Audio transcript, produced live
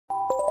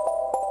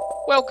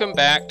Welcome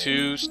back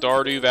to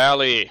Stardew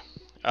Valley.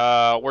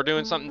 We're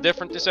doing something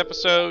different this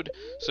episode.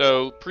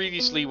 So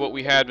previously what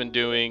we had been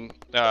doing,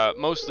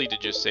 mostly to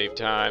just save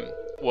time,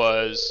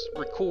 was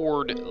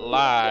record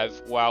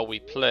live while we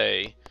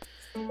play.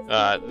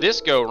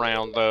 This go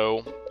round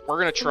though, we're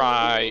going to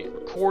try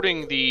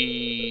recording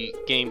the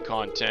game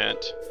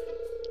content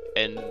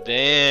and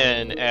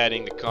then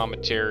adding the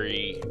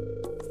commentary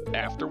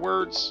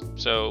afterwards.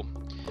 So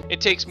it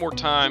takes more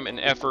time and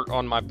effort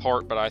on my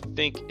part, but I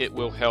think it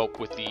will help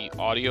with the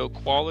audio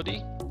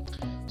quality.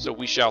 So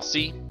we shall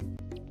see.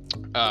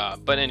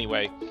 But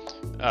anyway,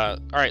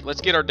 alright,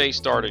 let's get our day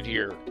started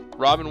here.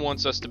 Robin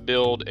wants us to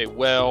build a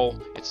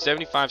well. It's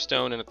 75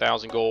 stone and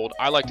 1,000 gold.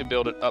 I like to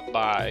build it up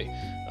by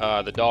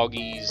the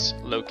doggies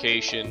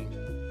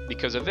location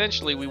because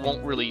eventually we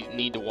won't really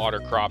need to water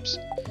crops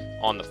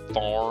on the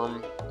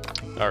farm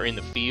or in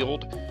the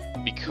field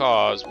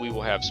because we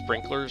will have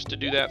sprinklers to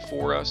do that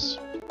for us.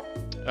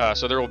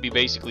 So there will be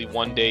basically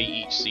one day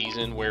each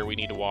season where we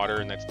need to water,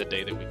 and that's the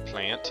day that we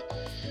plant.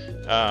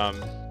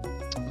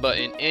 But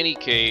in any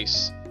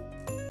case,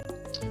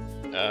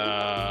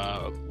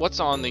 what's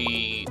on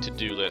the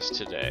to-do list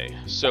today?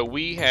 So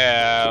we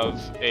have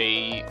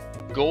a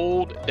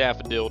gold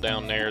daffodil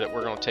down there that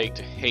we're going to take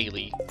to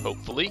Haley,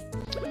 hopefully.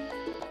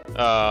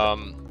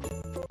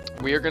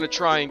 We are going to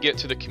try and get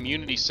to the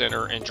community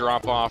center and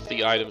drop off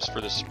the items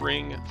for the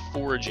spring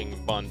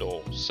foraging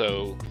bundle.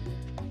 So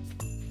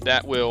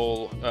that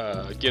will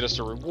get us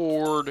a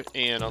reward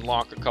and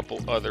unlock a couple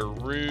other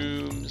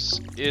rooms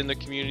in the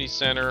community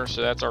center.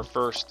 So that's our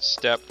first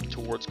step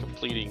towards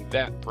completing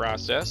that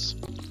process.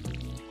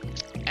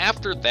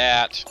 After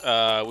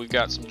that, we've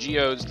got some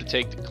geodes to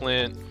take to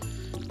Clint,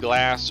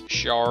 glass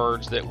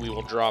shards that we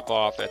will drop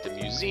off at the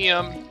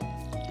museum.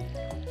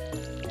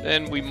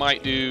 Then we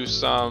might do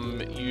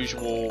some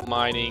usual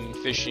mining,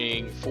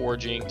 fishing,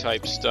 foraging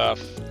type stuff.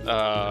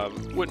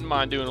 Wouldn't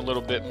mind doing a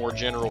little bit more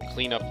general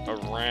cleanup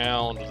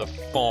around the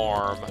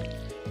farm.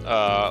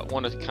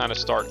 Want to kind of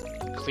start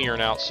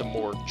clearing out some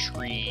more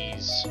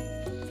trees.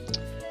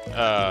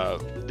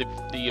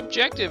 The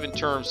objective in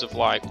terms of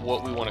like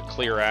what we want to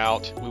clear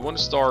out, we want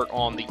to start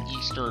on the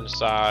eastern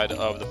side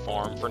of the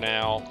farm for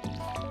now.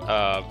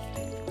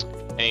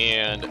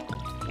 And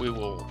we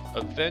will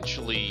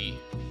eventually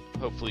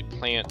hopefully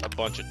plant a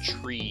bunch of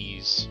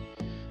trees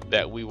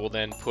that we will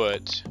then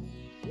put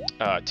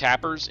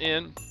tappers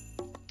in,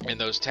 and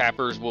those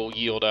tappers will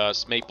yield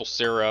us maple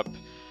syrup,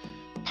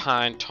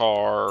 pine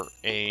tar,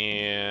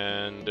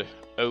 and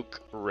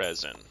oak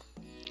resin.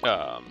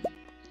 But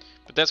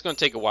that's going to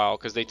take a while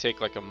because they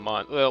take like a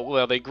month.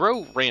 Well, they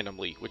grow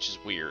randomly, which is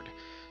weird.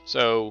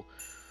 So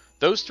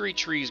those 3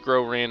 trees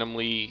grow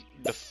randomly.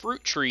 The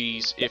fruit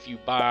trees, if you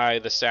buy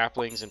the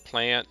saplings and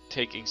plant,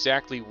 take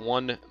exactly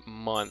 1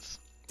 month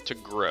to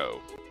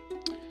grow.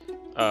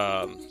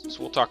 So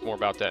we'll talk more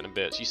about that in a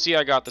bit. So you see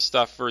I got the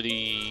stuff for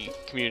the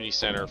community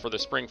center for the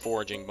spring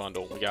foraging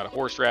bundle. We got a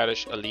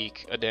horseradish, a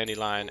leek, a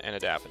dandelion, and a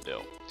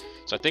daffodil.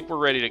 So I think we're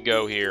ready to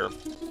go here.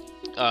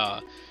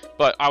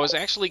 But I was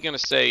actually going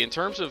to say, in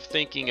terms of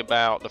thinking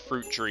about the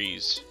fruit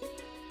trees,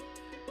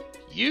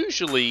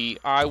 usually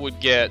I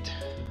would get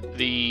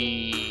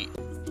the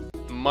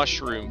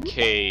mushroom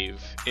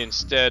cave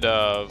instead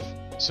of...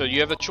 So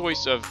you have the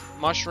choice of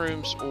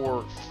mushrooms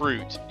or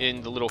fruit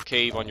in the little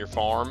cave on your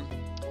farm.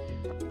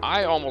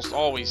 I almost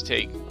always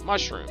take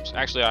mushrooms.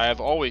 Actually, I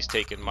have always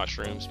taken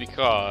mushrooms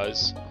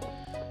because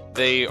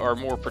they are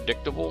more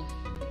predictable.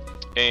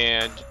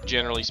 And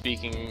generally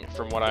speaking,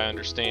 from what I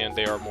understand,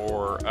 they are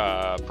more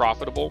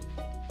profitable.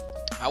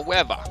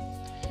 However,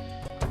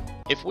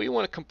 if we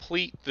want to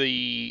complete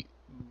the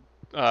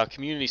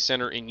community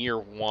center in year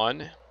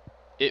 1,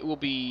 it will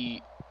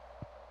be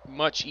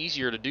much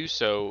easier to do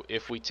so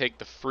if we take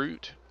the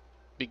fruit,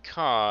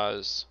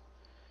 because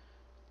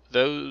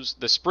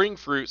the spring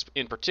fruits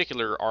in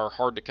particular are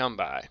hard to come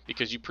by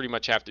because you pretty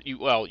much have to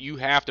you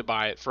have to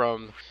buy it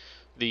from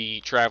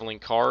the traveling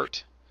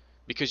cart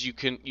because you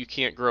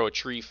can't grow a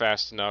tree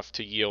fast enough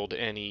to yield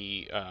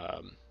any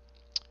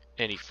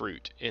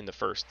fruit in the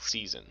first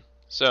season.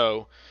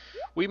 So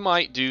we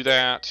might do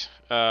that.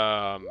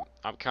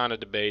 I'm kind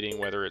of debating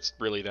whether it's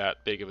really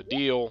that big of a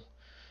deal.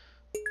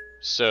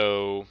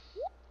 So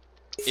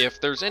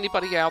if there's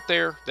anybody out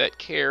there that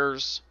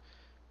cares,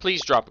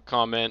 please drop a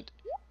comment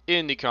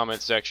in the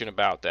comment section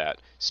about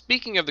that.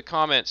 Speaking of the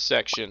comment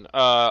section,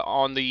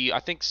 on the, I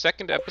think,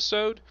 2nd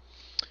episode,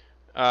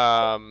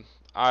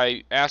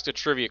 I asked a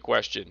trivia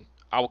question.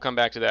 I will come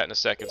back to that in a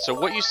second. So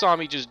what you saw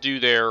me just do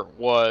there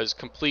was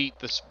complete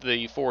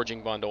the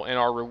foraging bundle, and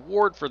our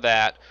reward for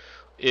that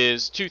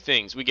is 2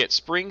 things. We get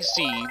spring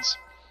seeds,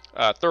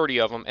 30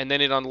 of them, and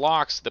then it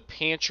unlocks the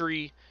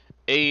pantry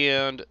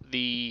and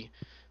the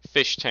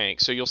fish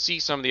tank. So you'll see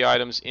some of the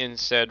items in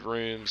said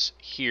rooms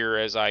here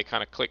as I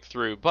kind of click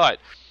through. But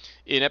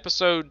in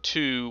episode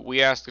 2,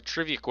 we asked a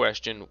trivia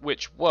question,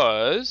 which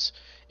was,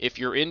 if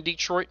you're in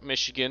Detroit,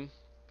 Michigan,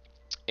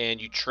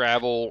 and you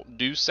travel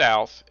due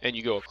south and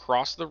you go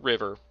across the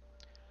river,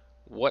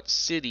 what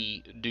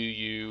city do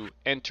you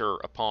enter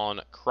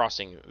upon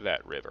crossing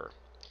that river?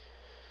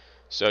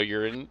 So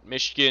you're in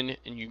Michigan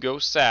and you go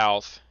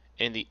south,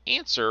 and the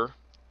answer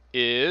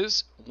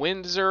is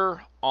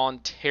Windsor,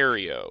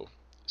 Ontario.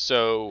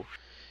 So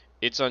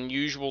it's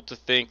unusual to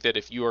think that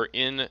if you are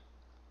in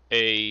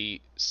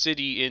a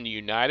city in the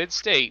United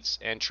States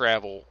and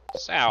travel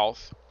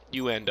south,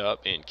 you end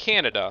up in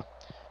Canada.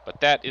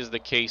 But that is the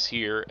case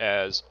here,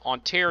 as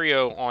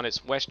Ontario on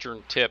its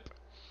western tip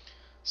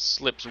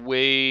slips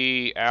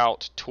way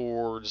out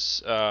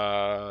towards,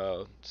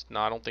 I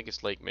don't think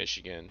it's Lake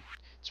Michigan.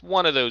 It's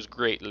one of those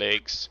Great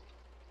Lakes,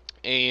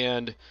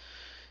 and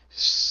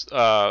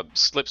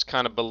slips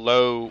kind of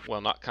below,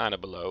 well, not kind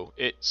of below,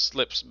 it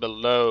slips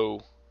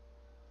below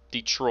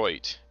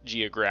Detroit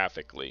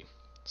geographically.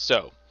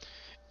 So,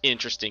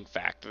 interesting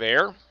fact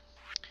there.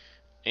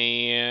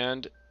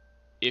 And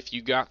if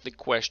you got the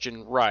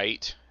question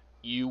right,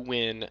 you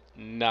win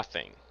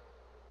nothing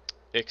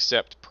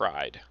except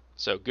pride.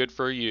 So good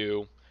for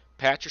you.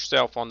 Pat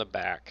yourself on the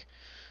back.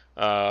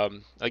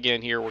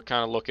 Again, here we're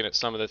kind of looking at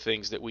some of the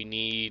things that we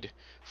need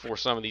for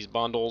some of these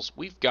bundles.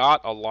 We've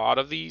got a lot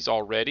of these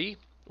already,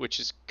 which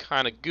is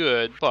kind of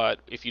good, but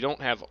if you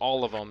don't have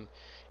all of them,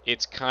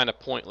 it's kind of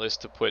pointless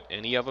to put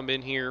any of them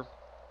in here,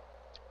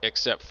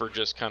 except for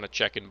just kind of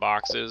checking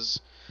boxes.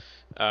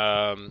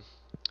 But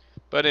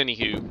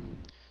anywho,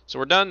 so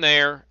we're done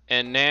there,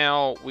 and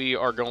now we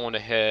are going to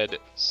head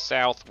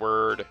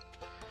southward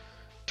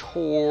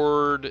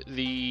toward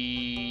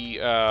the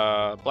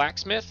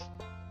blacksmith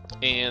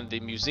and the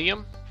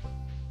museum.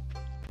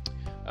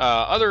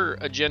 Other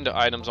agenda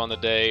items on the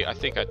day, I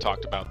think I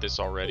talked about this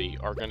already,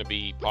 are going to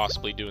be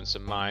possibly doing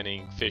some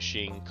mining,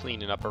 fishing,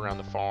 cleaning up around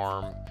the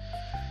farm,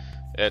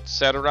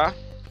 etc.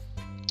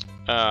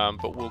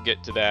 But we'll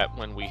get to that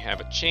when we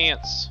have a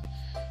chance.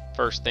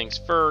 First things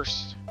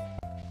first.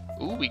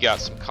 Ooh, we got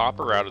some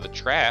copper out of the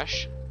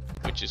trash,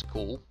 which is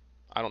cool.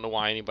 I don't know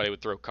why anybody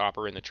would throw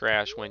copper in the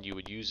trash when you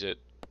would use it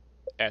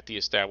at the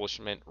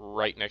establishment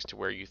right next to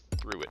where you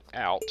threw it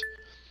out.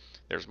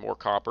 There's more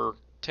copper.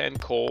 10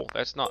 coal,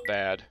 that's not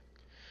bad.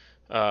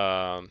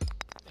 And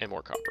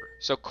more copper.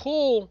 So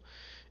coal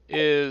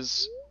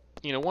is,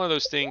 one of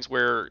those things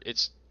where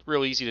it's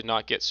real easy to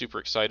not get super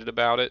excited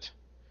about it.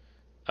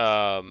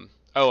 I'm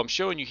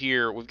showing you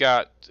here, we've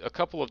got a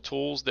couple of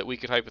tools that we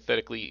could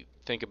hypothetically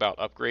think about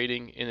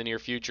upgrading in the near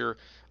future.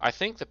 I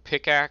think the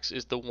pickaxe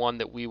is the one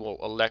that we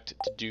will elect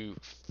to do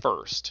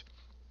first,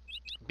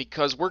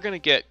 because we're going to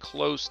get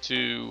close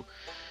to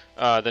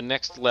the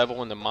next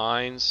level in the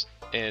mines,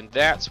 and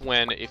that's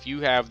when, if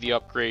you have the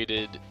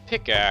upgraded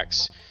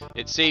pickaxe,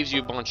 it saves you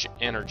a bunch of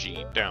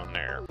energy down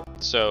there.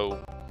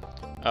 So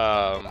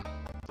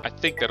I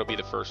think that'll be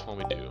the first one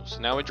we do. So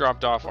now we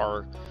dropped off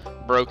our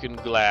broken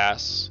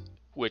glass,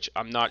 which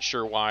I'm not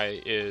sure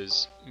why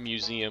is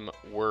museum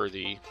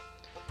worthy.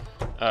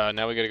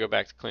 Now we got to go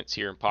back to Clint's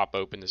here and pop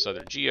open this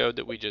other geode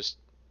that we just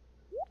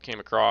came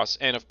across.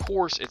 And of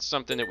course, it's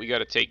something that we got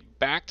to take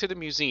back to the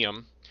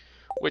museum,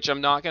 which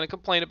I'm not going to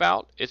complain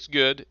about. It's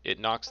good. It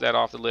knocks that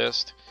off the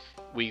list.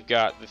 We've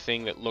got the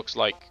thing that looks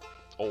like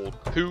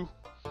old poo,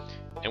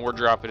 and we're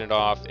dropping it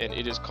off, and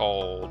it is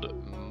called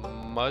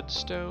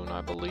Mudstone,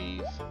 I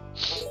believe.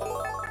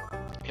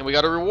 And we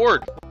got a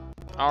reward.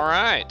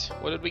 Alright,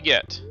 what did we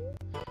get?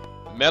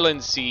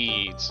 Melon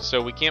seeds.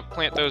 So we can't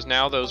plant those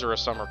now. Those are a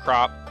summer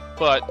crop,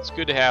 but it's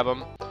good to have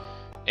them.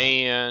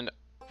 And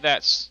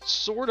that's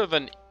sort of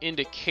an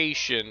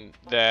indication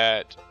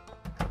that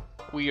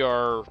we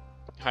are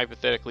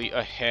hypothetically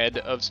ahead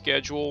of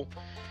schedule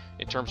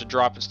in terms of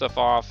dropping stuff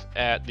off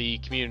at the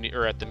community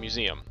or at the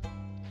museum,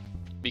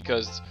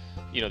 because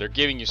they're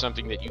giving you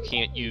something that you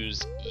can't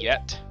use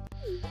yet.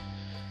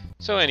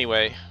 So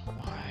anyway,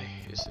 why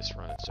is this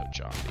running so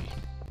choppy?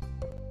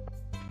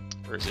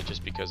 Or is it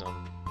just because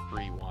I'm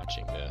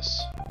rewatching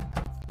this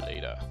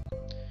later?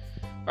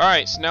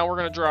 Alright, so now we're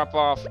going to drop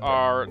off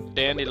our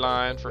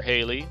dandelion for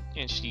Haley,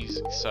 and she's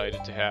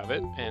excited to have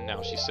it. And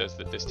now she says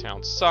that this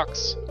town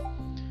sucks,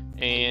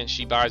 and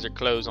she buys her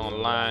clothes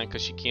online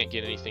because she can't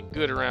get anything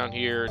good around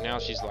here. Now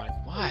she's like,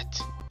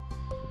 what?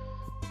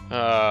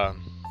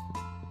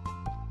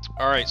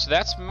 Alright, so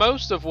that's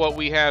most of what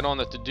we had on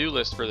the to-do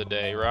list for the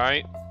day,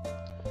 right?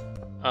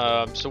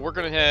 So we're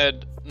going to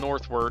head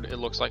northward. It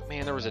looks like,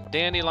 man, there was a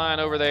dandelion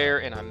over there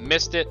and I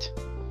missed it.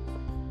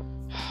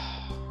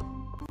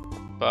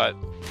 But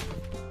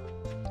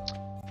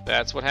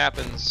that's what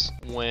happens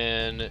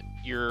when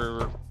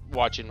you're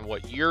watching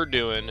what you're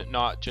doing,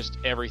 not just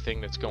everything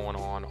that's going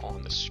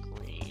on the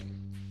screen.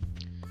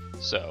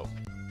 So,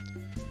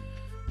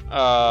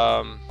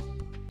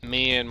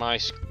 man, my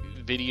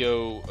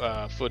video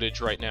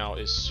footage right now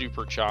is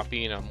super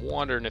choppy, and I'm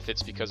wondering if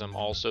it's because I'm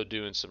also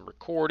doing some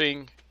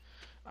recording.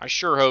 I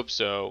sure hope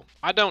so.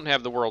 I don't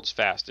have the world's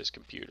fastest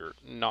computer,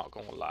 not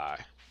gonna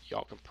lie.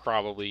 Y'all can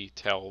probably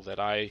tell that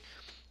I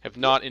have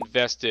not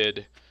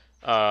invested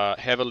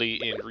heavily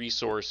in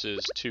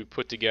resources to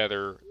put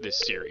together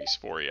this series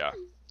for you,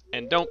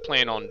 and don't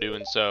plan on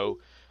doing so.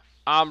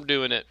 I'm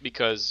doing it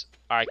because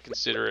I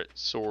consider it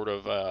sort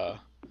of,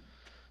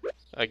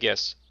 I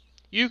guess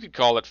you could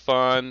call it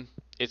fun.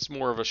 it's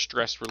more of a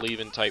stress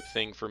relieving type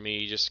thing for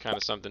me, just kind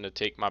of something to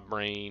take my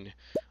brain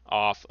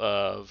off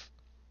of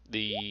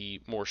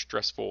the more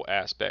stressful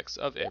aspects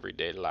of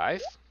everyday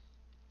life.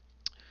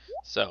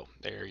 So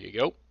there you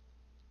go.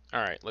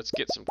 All right, let's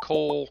get some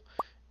coal,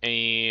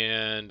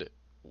 and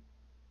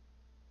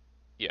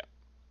yeah,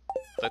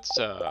 let's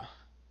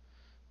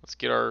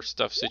get our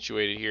stuff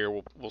situated here.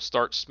 We'll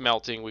start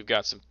smelting. We've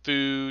got some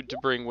food to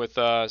bring with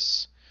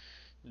us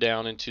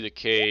down into the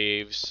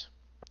caves.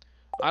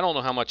 I don't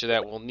know how much of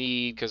that we'll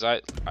need, because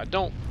I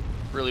don't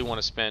really want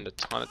to spend a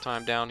ton of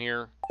time down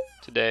here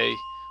today.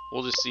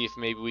 We'll just see if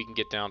maybe we can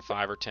get down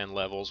 5 or 10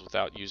 levels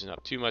without using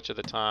up too much of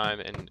the time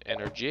and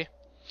energy.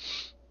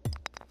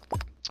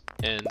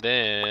 And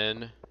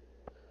then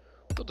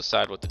we'll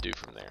decide what to do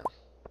from there.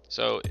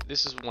 So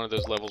this is one of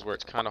those levels where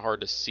it's kind of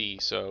hard to see,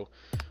 so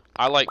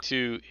I like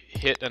to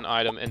hit an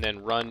item and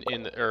then run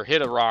in, or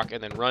hit a rock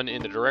and then run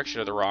in the direction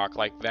of the rock,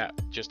 like that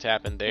just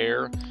happened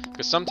there,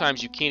 because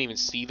sometimes you can't even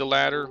see the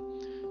ladder.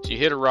 So you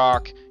hit a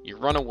rock, you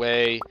run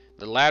away,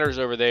 the ladder's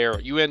over there,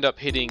 you end up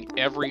hitting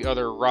every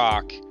other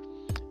rock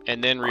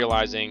and then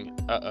realizing,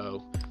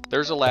 uh-oh,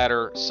 there's a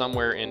ladder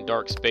somewhere in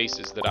dark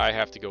spaces that I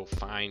have to go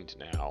find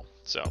now.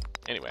 So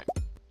anyway,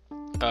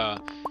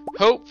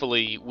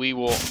 hopefully we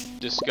will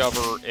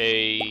discover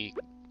a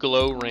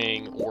glow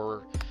ring,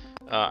 or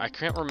I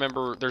can't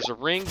remember, there's a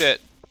ring that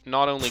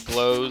not only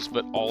glows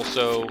but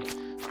also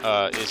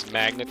is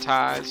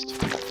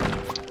magnetized,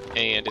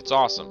 and it's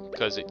awesome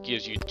because it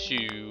gives you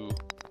 2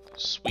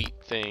 sweet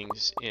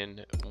things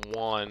in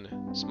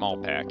one small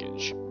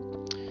package.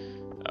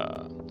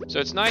 So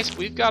it's nice.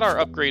 We've got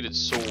our upgraded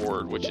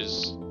sword, which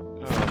is,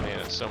 oh man,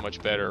 it's so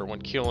much better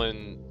when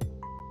killing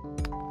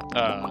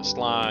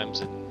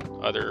slimes and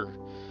other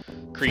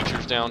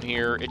creatures down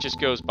here. It just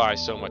goes by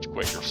so much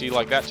quicker. See,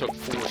 like that took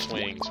 4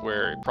 swings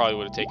where it probably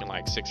would have taken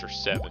like 6 or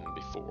 7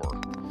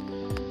 before.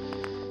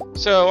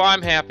 So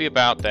I'm happy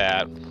about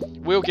that.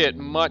 We'll get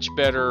much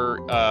better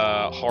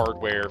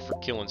hardware for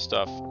killing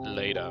stuff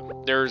later.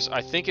 There's,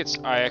 I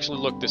actually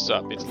looked this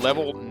up. It's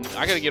level,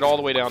 I gotta get all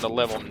the way down to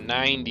level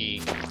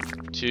 90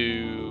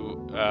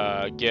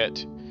 to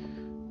get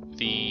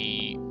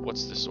the,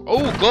 what's this?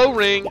 Oh, glow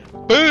ring!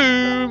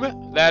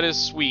 Boom! That is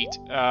sweet.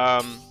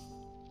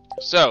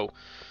 So,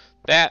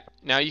 that,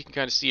 now you can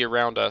kind of see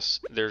around us,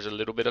 there's a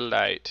little bit of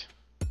light.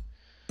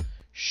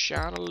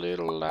 Shine a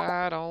little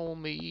light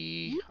on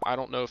me. I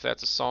don't know if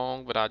that's a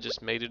song, but I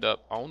just made it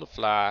up on the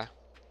fly,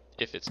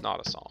 if it's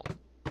not a song.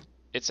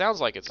 It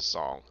sounds like it's a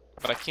song,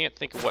 but I can't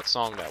think of what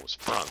song that was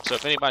from. So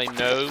if anybody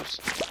knows,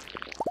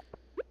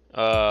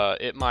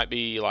 it might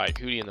be like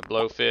Hootie and the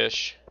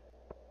Blowfish.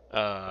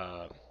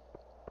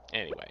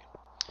 Anyway,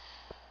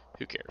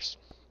 who cares?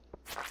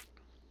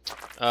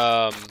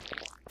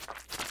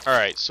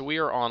 Alright, so we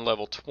are on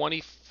level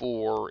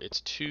 24.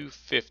 It's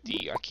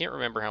 250. I can't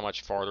remember how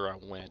much farther I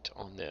went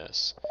on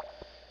this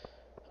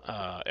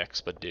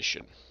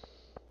expedition.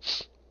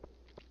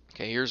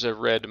 Okay, here's a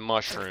red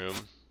mushroom.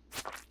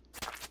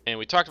 And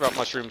we talked about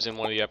mushrooms in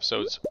one of the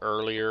episodes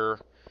earlier,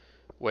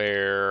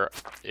 where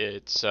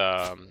it's, you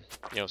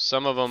know,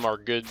 some of them are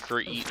good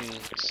for eating,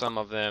 some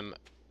of them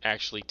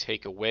actually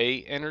take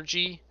away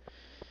energy.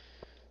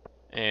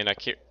 And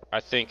I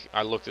think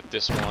I looked at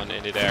this one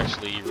and it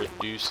actually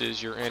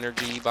reduces your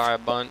energy by a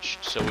bunch,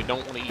 so we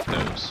don't want to eat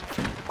those.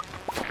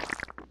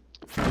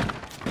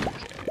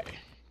 Okay,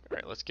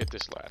 alright, let's get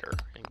this ladder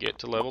and get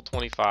to level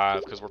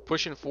 25, because we're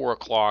pushing 4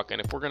 o'clock,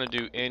 and if we're going to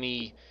do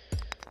any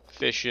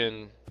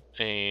fishing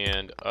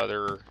and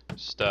other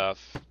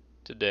stuff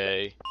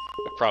today,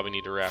 we probably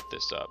need to wrap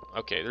this up.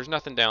 Okay, there's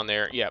nothing down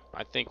there. Yep,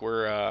 I think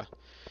we're,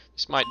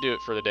 this might do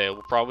it for the day.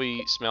 We'll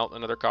probably smelt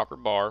another copper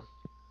bar.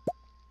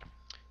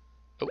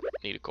 Oh,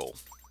 need a coal.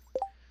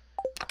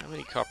 How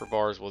many copper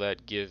bars will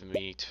that give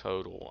me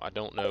total? I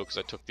don't know, because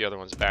I took the other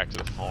ones back to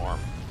the farm.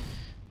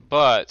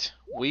 But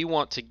we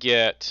want to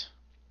get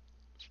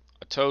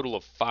a total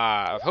of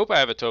 5. I hope I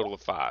have a total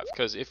of 5,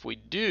 because if we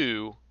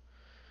do,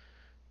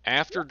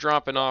 after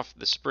dropping off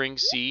the spring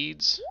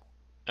seeds,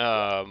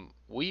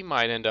 we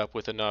might end up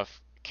with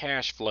enough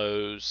cash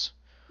flows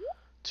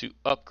to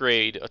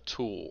upgrade a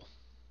tool.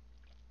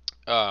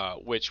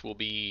 Which will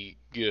be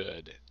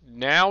good.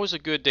 Now is a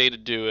good day to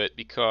do it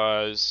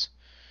because,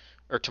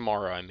 or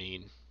tomorrow I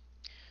mean.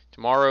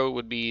 Tomorrow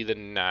would be the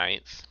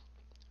 9th.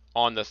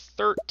 On the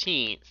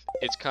 13th,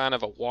 it's kind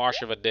of a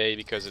wash of a day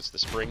because it's the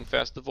Spring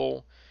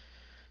Festival.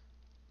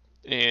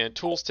 And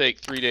tools take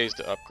 3 days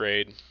to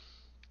upgrade.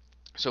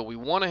 So we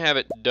want to have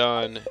it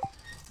done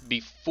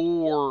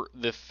before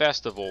the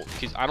festival,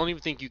 because I don't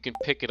even think you can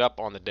pick it up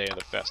on the day of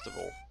the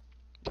festival,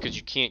 because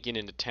you can't get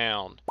into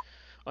town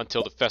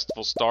until the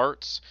festival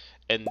starts,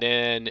 and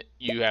then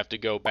you have to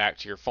go back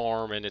to your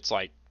farm, and it's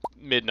like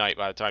midnight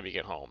by the time you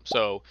get home.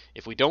 So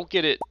if we don't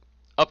get it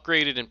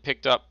upgraded and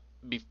picked up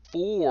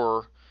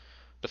before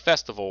the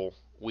festival,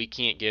 we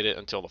can't get it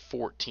until the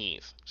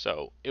 14th.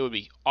 So it would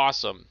be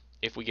awesome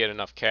if we get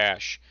enough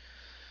cash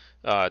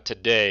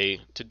today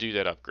to do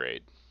that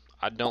upgrade.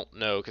 I don't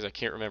know, because I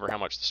can't remember how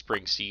much the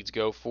spring seeds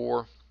go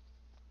for.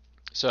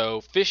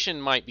 So fishing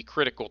might be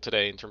critical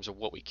today in terms of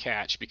what we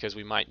catch, because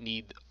we might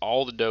need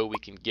all the dough we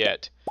can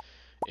get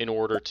in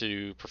order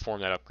to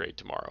perform that upgrade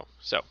tomorrow.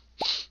 So,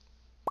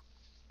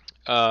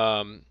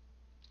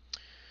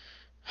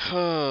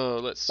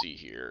 let's see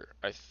here.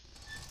 I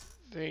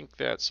think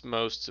that's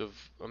most of,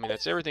 I mean,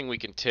 that's everything we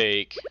can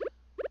take.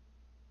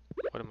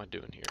 What am I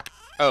doing here?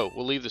 Oh,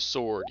 we'll leave the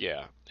sword,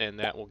 yeah, and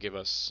that will give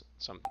us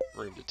some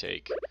room to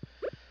take.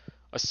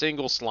 A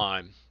single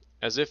slime,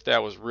 as if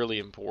that was really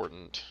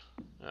important,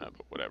 but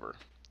whatever.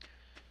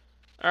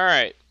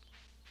 Alright,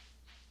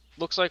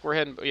 looks like we're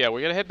heading, yeah,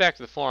 we gotta head back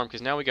to the farm,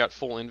 because now we got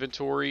full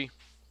inventory.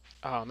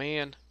 Oh,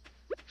 man,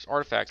 there's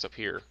artifacts up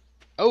here.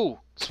 Oh,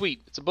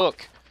 sweet, it's a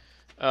book.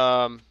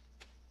 And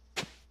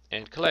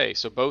clay,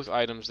 so both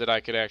items that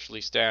I could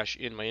actually stash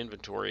in my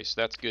inventory,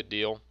 so that's a good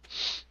deal.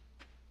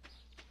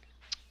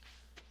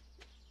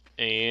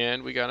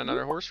 And we got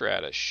another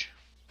horseradish.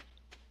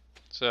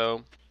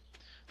 So,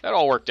 that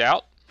all worked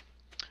out.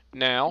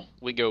 Now,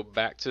 we go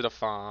back to the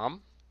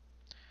farm,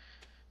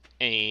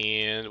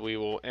 and we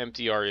will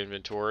empty our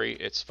inventory.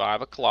 It's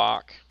 5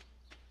 o'clock.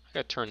 I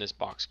gotta turn this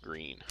box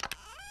green.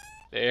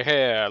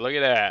 Yeah, look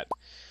at that.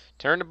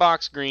 Turn the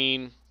box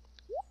green.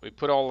 We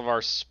put all of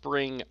our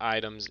spring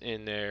items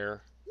in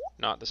there.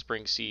 Not the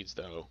spring seeds,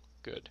 though.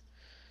 Good.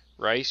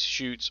 Rice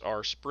shoots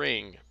are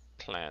spring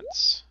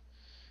plants.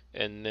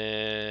 And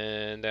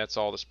then that's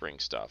all the spring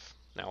stuff.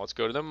 Now let's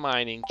go to the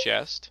mining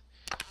chest.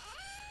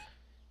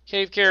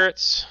 Cave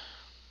carrots.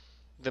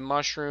 The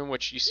mushroom,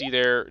 which you see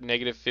there,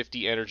 negative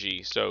 50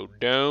 energy. So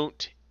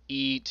don't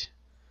eat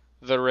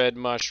the red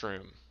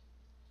mushroom.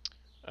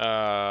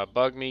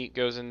 Bug meat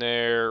goes in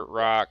there.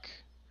 Rock.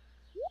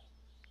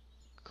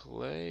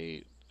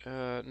 Clay.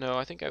 No,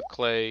 I think I have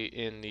clay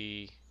in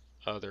the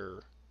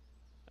other.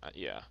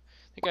 Yeah,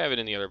 I think I have it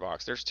in the other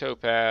box. There's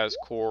topaz,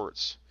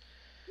 quartz,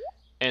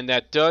 and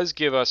that does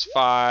give us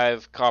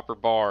 5 copper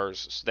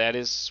bars. So that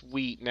is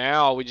sweet.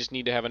 Now we just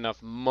need to have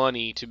enough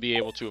money to be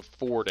able to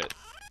afford it.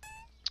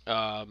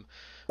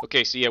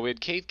 Okay, so yeah, we had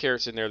cave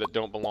carrots in there that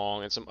don't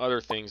belong, and some other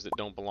things that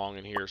don't belong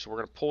in here. So we're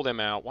gonna pull them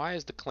out. Why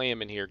is the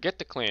clam in here? Get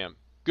the clam.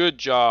 Good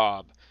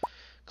job.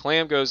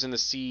 Clam goes in the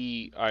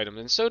C item,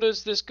 and so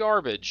does this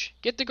garbage.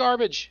 Get the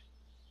garbage.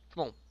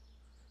 Come on.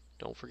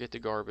 Don't forget the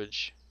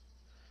garbage.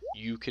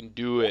 You can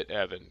do it,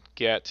 Evan.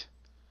 Get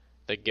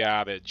the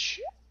garbage.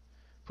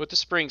 Put the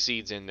spring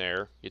seeds in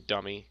there, you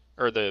dummy.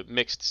 Or the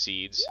mixed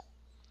seeds.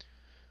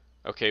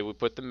 Okay, we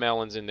put the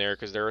melons in there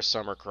because they're a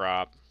summer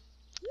crop.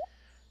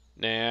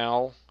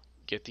 Now,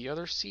 get the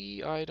other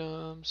C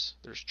items.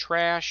 There's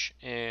trash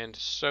and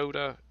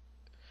soda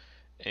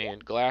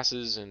and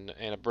glasses and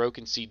a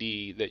broken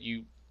CD that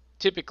you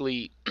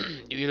typically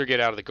you either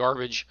get out of the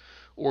garbage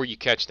or you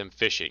catch them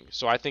fishing.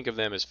 So I think of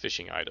them as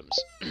fishing items.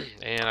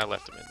 And I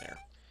left them in there.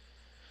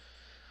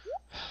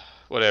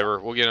 Whatever,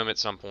 we'll get them at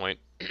some point.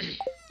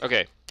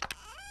 Okay.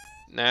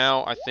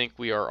 Now I think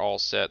we are all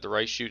set. The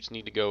rice shoots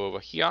need to go over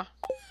here,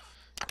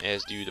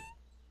 as do the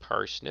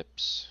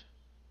parsnips.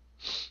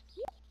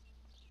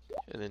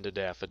 And then the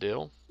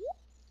daffodil.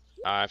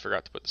 I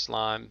forgot to put the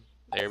slime.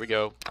 There we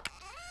go.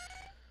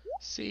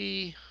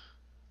 See,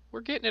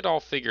 we're getting it all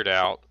figured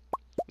out.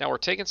 Now we're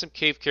taking some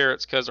cave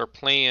carrots because our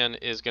plan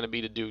is going to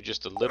be to do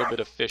just a little bit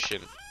of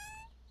fishing.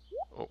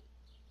 Oh,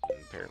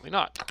 apparently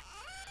not.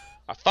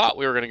 I thought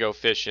we were going to go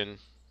fishing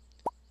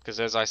because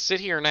as I sit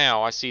here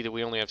now, I see that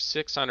we only have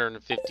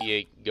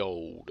 658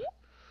 gold.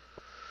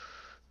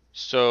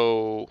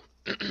 So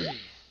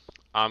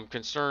I'm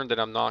concerned that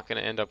I'm not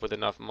going to end up with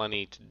enough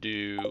money to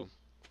do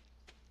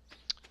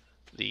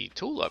the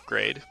tool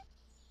upgrade.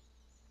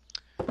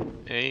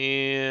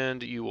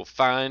 And you will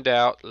find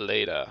out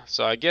later.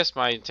 So I guess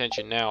my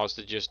intention now is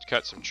to just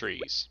cut some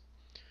trees.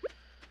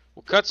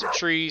 We'll cut some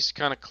trees,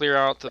 kind of clear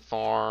out the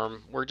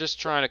farm. We're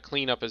just trying to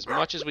clean up as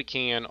much as we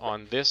can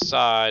on this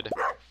side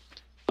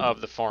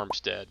of the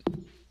farmstead.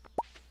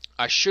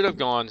 I should have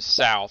gone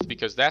south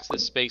because that's the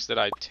space that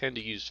I tend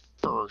to use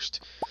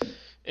first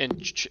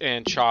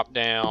and chop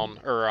down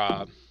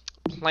or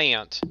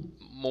plant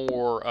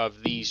more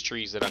of these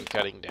trees that I'm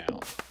cutting down.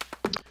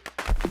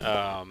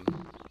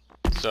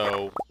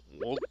 So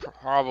we'll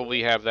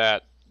probably have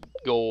that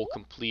goal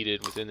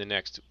completed within the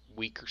next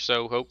week or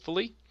so,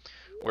 hopefully,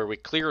 where we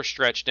clear a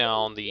stretch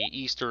down the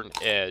eastern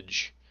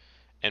edge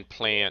and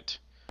plant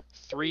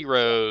 3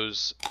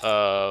 rows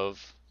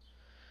of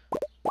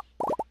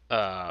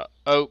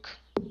oak,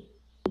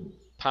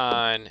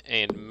 pine,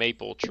 and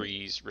maple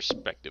trees,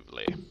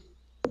 respectively.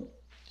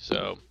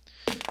 So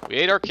we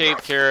ate our cave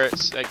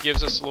carrots. That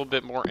gives us a little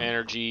bit more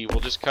energy. We'll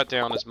just cut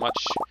down as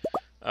much.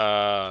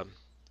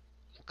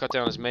 Cut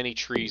down as many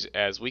trees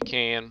as we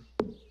can,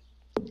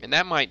 and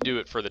that might do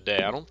it for the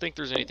day. I don't think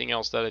there's anything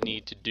else that I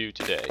need to do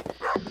today.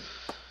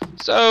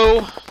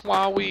 So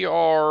while we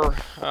are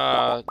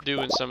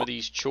doing some of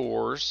these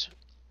chores,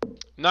 I'm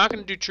not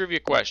going to do trivia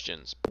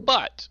questions,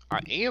 but I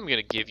am going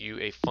to give you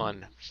a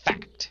fun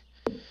fact.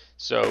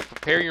 So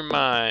prepare your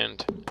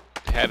mind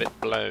to have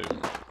it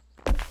blown.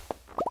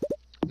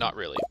 Not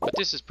really, but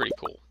this is pretty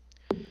cool.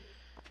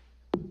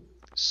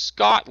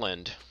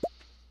 Scotland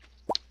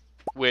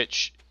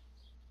which,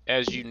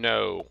 as you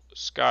know,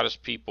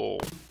 Scottish people,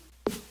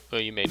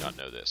 well, you may not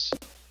know this,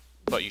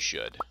 but you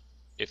should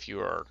if you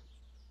are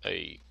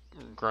a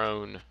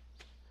grown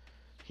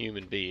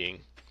human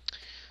being.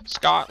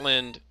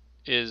 Scotland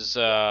is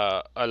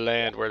a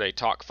land where they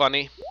talk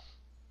funny.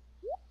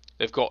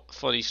 They've got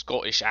funny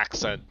Scottish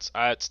accents.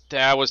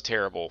 That was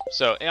terrible.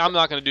 So I'm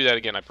not going to do that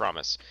again, I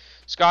promise.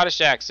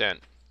 Scottish accent.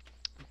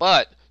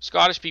 But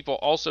Scottish people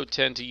also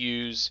tend to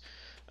use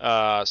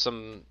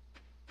some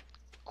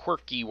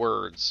quirky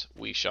words,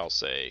 we shall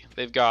say.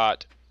 They've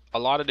got a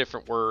lot of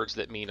different words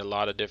that mean a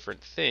lot of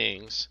different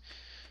things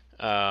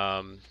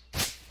in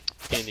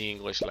the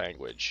English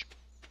language.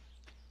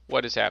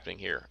 What is happening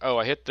here? Oh,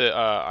 I hit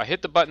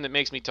the button that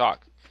makes me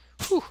talk.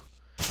 Whew.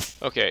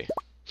 Okay.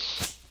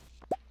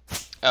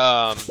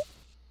 Anywho,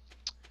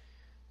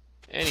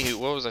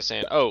 what was I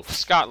saying? Oh,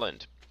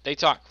 Scotland. They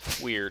talk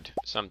weird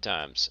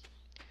sometimes.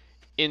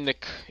 In the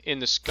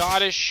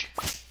Scottish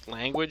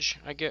language,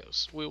 I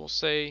guess we will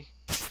say.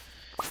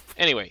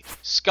 Anyway,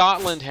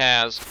 Scotland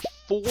has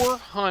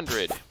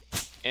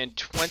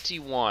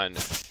 421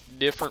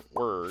 different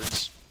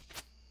words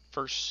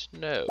for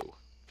snow.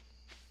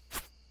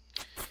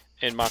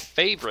 And my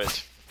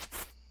favorite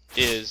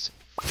is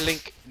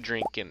flink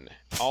drinking.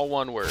 All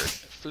one word.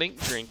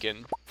 Flink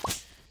drinking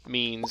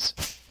means,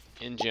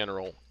 in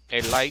general,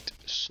 a light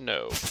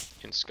snow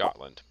in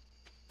Scotland.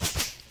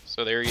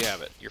 So there you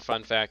have it, your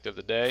fun fact of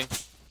the day.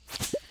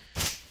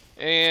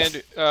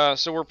 And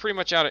so we're pretty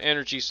much out of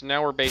energy, so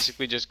now we're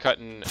basically just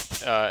cutting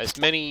as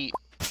many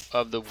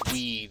of the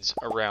weeds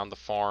around the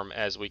farm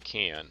as we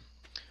can.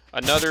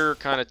 Another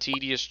kind of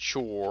tedious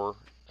chore,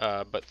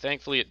 but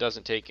thankfully it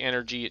doesn't take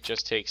energy, it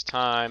just takes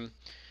time.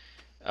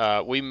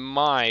 We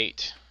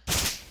might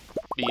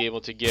be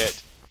able to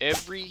get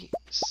every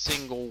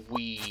single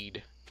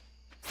weed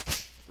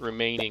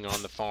remaining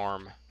on the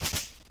farm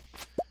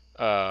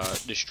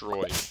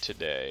destroyed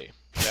today.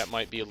 That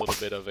might be a little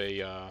bit of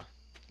a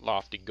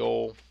lofty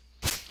goal,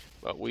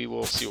 but we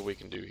will see what we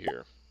can do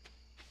here.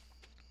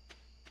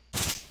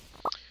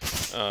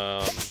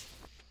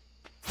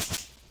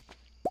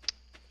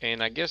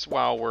 And I guess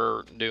while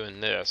we're doing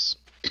this,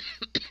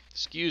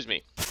 excuse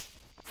me,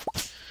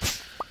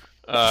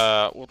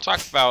 we'll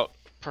talk about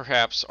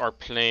perhaps our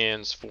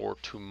plans for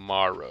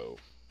tomorrow.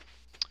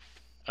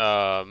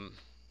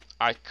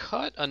 I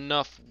cut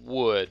enough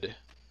wood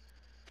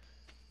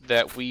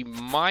that we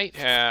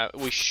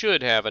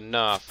should have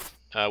enough.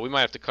 We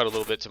might have to cut a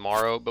little bit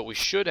tomorrow, but we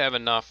should have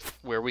enough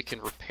where we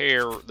can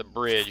repair the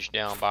bridge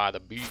down by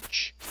the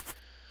beach.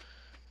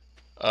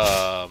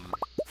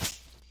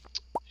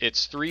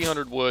 It's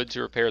 300 wood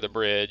to repair the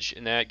bridge,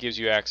 and that gives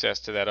you access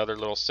to that other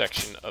little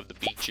section of the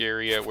beach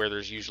area where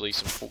there's usually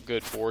some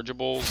good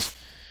forageables.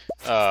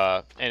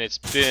 And it's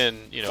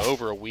been,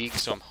 over a week,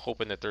 so I'm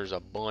hoping that there's a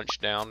bunch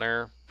down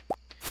there.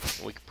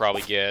 We could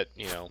probably get,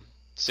 $600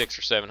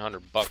 or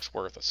 $700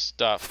 worth of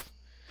stuff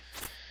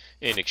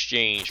in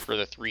exchange for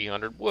the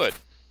 300 wood.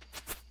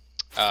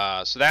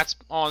 So that's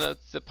on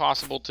the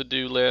possible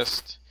to-do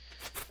list.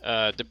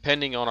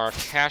 Depending on our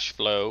cash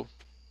flow,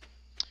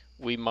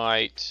 we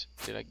might.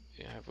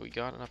 Have we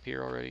gotten up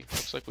here already?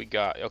 Looks like we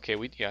got. Okay,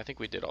 I think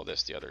we did all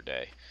this the other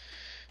day.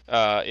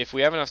 If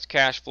we have enough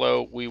cash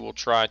flow, we will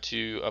try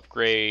to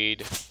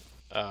upgrade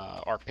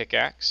our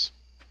pickaxe.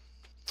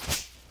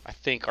 I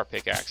think our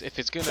pickaxe. If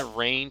it's going to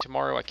rain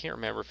tomorrow, I can't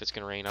remember if it's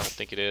going to rain. I don't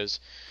think it is.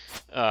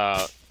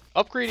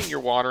 Upgrading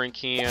your watering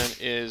can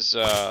is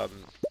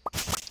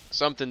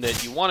something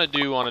that you want to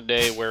do on a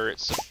day where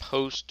it's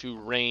supposed to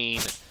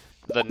rain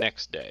the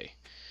next day.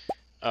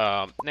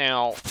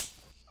 Now,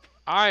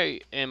 I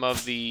am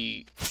of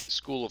the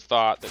school of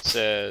thought that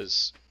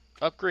says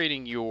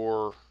upgrading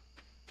your...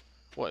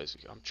 What is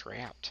it? I'm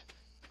trapped.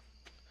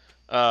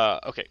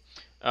 Okay.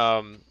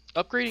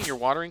 Upgrading your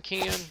watering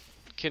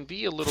can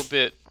be a little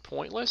bit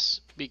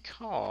pointless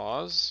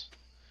because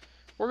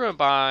we're going to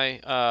buy,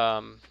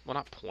 well,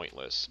 not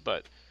pointless,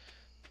 but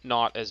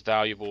not as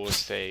valuable as,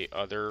 say,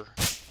 other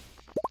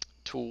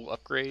tool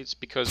upgrades,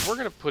 because we're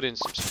going to put in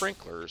some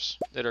sprinklers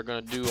that are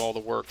going to do all the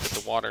work that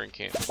the watering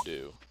can will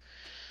do.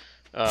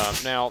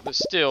 Now,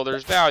 still,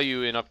 there's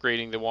value in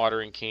upgrading the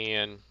watering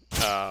can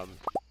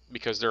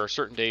because there are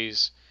certain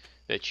days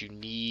that you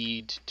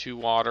need to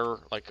water.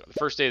 Like the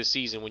first day of the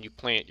season when you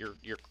plant,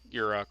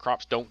 your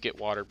crops don't get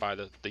watered by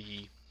the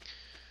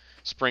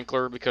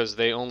sprinkler because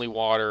they only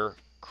water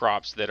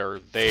crops that are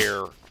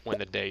there when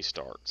the day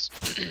starts.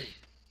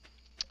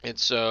 And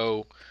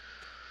so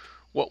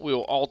what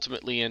we'll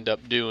ultimately end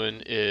up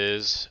doing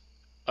is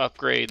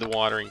upgrade the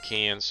watering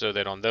can so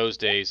that on those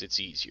days it's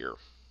easier.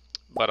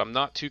 But I'm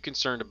not too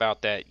concerned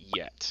about that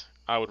yet.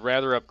 I would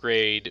rather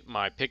upgrade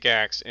my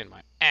pickaxe and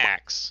my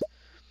axe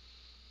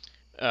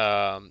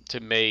to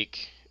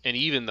make, and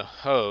even the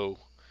hoe.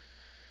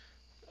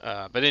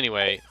 But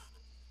anyway,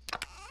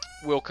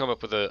 we'll come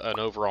up with an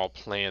overall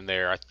plan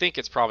there. I think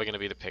it's probably going to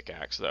be the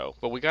pickaxe though,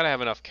 but we got to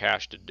have enough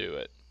cash to do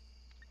it.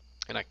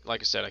 And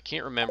like I said, I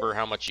can't remember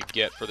how much you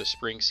get for the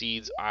spring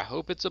seeds. I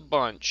hope it's a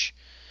bunch,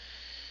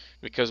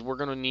 because we're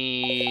gonna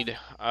need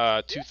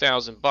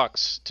 2,000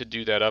 bucks to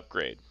do that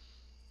upgrade.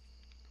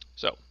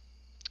 So,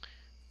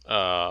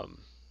 I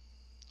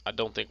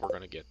don't think we're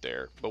gonna get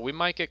there, but we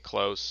might get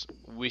close.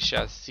 We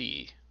shall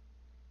see.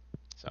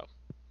 So,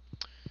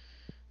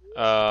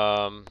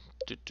 um,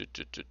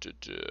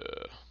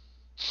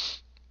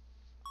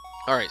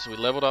 all right. So we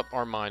leveled up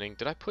our mining.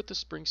 Did I put the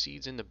spring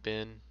seeds in the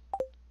bin?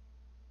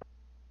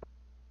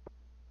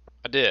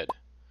 I did.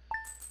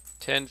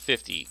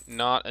 1050,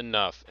 not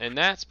enough. And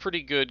that's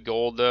pretty good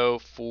gold, though,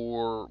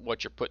 for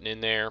what you're putting in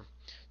there.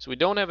 So we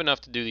don't have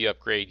enough to do the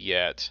upgrade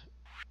yet.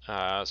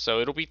 So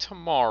it'll be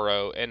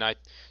tomorrow.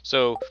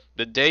 So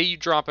the day you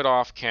drop it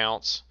off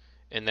counts,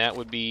 and that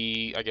would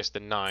be, I guess, the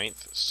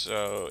 9th.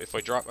 So if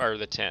we drop, or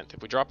the 10th.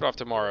 If we drop it off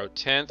tomorrow,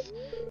 10th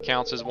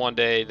counts as one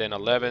day, then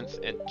 11th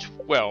and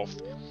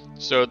 12th.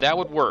 So that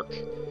would work.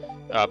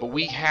 But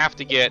we have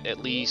to get at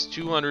least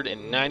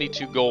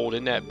 292 gold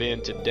in that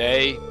bin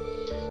today,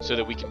 so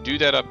that we can do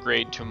that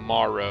upgrade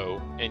tomorrow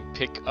and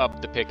pick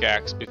up the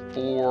pickaxe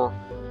before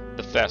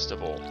the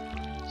festival.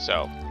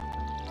 So,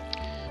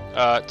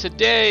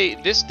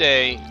 this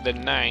day, the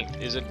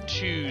 9th, is a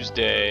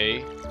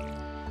Tuesday,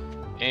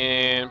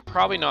 and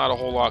probably not a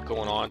whole lot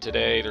going on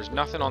today. There's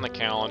nothing on the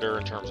calendar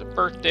in terms of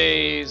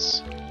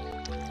birthdays.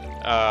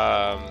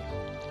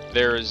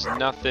 There's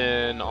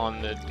nothing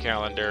on the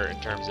calendar in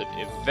terms of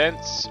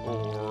events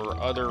or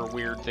other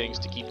weird things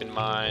to keep in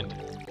mind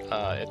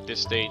at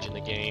this stage in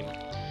the game.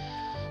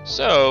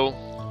 So,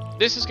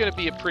 this is going to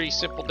be a pretty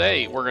simple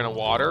day. We're going to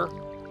water.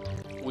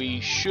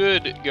 We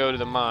should go to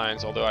the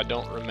mines, although I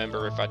don't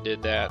remember if I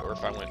did that or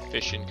if I went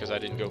fishing, because I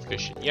didn't go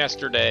fishing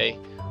yesterday.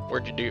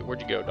 Where'd you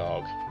go,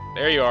 dog?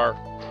 There you are.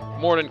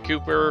 Morning,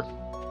 Cooper.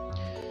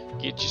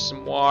 Get you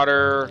some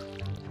water.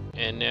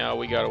 And now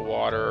we got to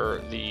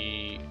water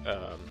the...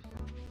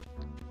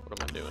 what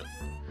am I doing?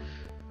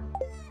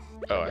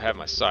 Oh, I have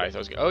my scythe.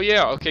 Oh,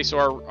 yeah. Okay, so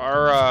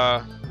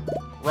our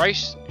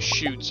rice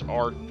shoots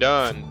are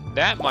done.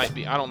 That might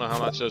be, I don't know how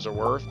much those are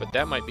worth, but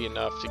that might be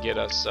enough to get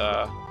us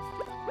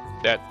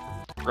that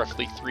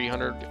roughly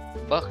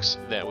 300 bucks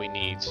that we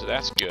need, so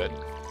that's good.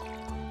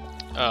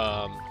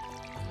 So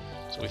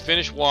we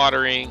finish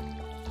watering,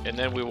 and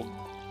then we will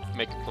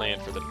make a plan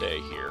for the day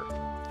here.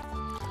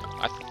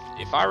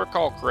 If I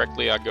recall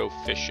correctly, I go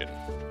fishing.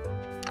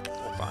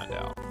 We'll find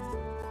out.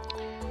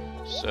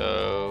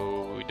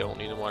 So we don't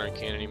need the watering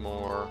can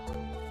anymore.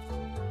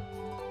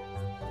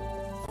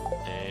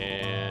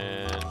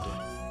 And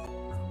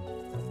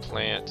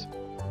plant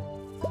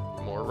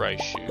more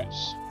rice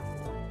shoots.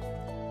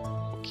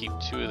 We'll keep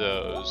 2 of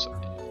those.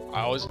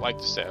 I always like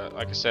to say,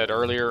 like I said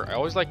earlier, I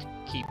always like to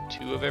keep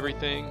 2 of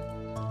everything.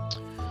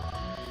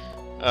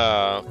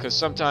 Because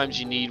sometimes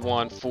you need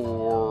one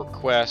for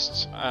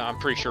quests. I'm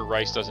pretty sure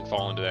rice doesn't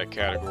fall into that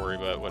category,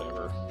 but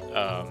whatever.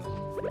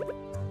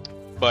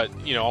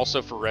 But, you know,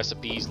 also for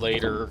recipes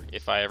later,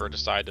 if I ever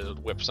decide to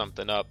whip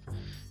something up,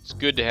 it's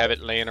good to have it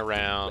laying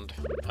around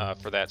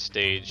for that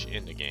stage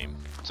in the game.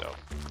 So,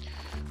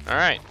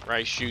 alright,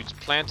 rice shoots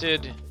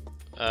planted.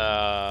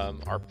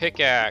 Our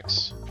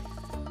pickaxe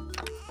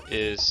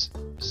is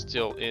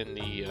still in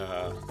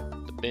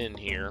the bin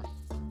here.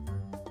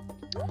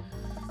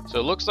 So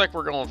it looks like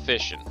we're going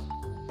fishing.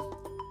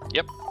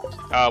 Yep.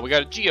 We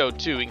got a geode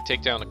too. We can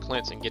take down the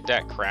Clints and get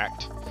that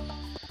cracked.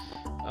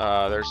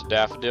 There's a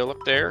daffodil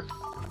up there.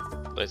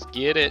 Let's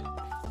get it.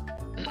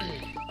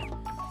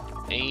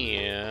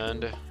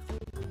 And...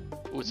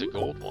 ooh, it's a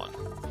gold one.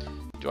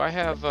 Do I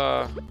have,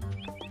 how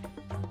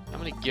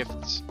many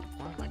gifts?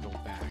 Why am I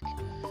going back?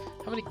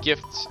 How many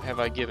gifts have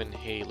I given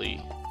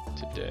Haley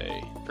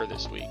today, or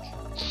this week?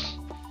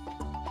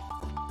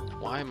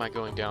 Why am I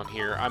going down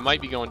here? I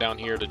might be going down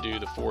here to do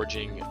the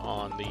foraging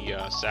on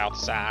the south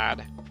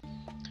side,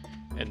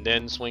 and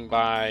then swing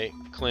by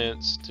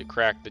Clint's to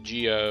crack the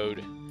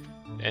geode,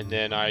 and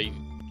then I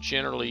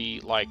generally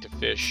like to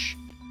fish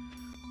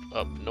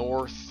up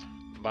north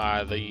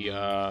by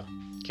the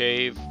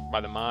cave,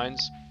 by the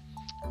mines,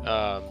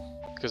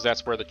 because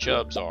that's where the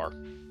chubs are.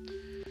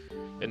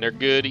 And they're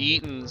good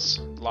eatings.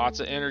 Lots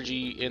of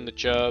energy in the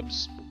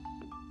chubs.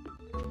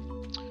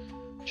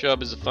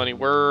 Chub is a funny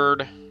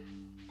word.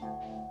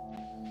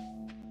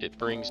 It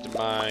brings to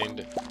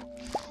mind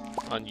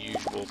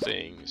unusual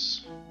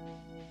things.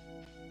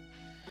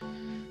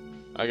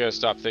 I gotta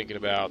stop thinking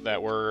about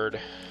that word.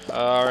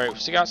 Alright,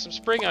 so we got some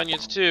spring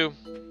onions too.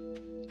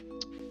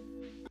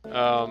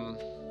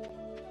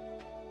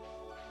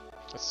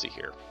 Let's see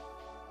here.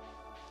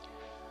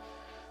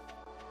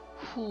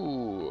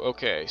 Whew,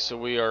 okay, so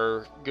we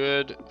are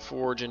good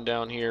foraging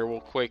down here.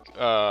 We'll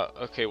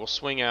okay, we'll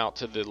swing out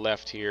to the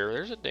left here.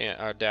 There's a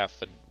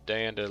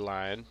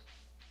dandelion.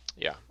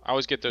 Yeah, I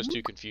always get those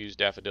two confused,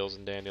 daffodils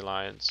and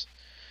dandelions.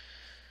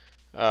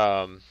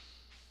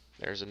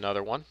 There's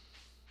another one.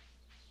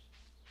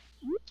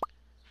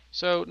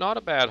 So, not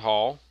a bad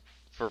haul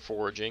for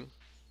foraging.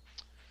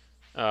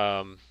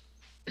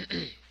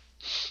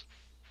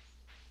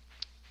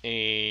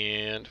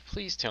 And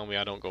please tell me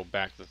I don't go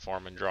back to the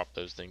farm and drop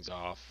those things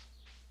off.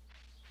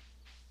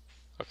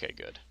 Okay,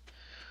 good.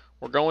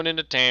 We're going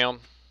into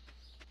town.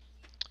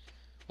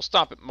 We'll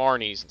stop at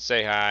Marnie's and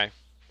say hi.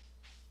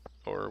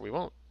 Or we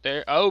won't.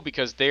 There. Oh,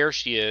 because there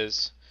she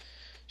is.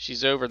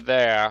 She's over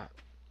there.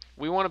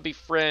 We want to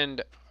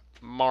befriend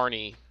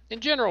Marnie. In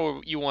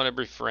general, you want to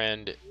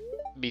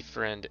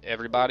befriend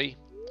everybody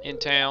in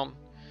town.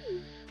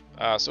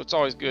 So it's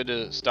always good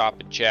to stop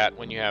and chat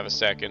when you have a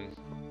second,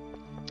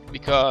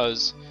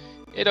 because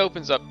it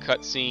opens up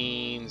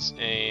cutscenes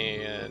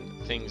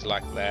and things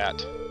like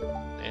that.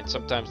 And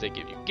sometimes they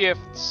give you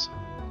gifts.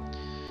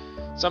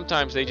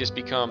 Sometimes they just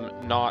become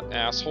not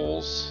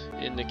assholes.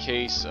 In the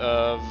case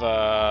of,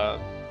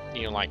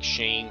 like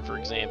Shane, for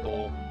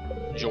example,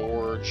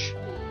 George.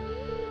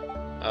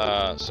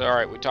 So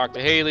alright, we talked to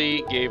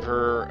Haley, gave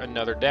her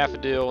another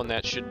daffodil, and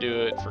that should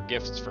do it for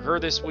gifts for her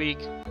this week.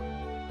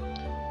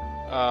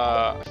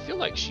 I feel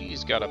like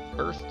she's got a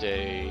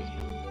birthday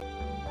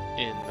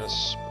in the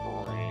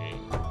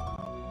spring.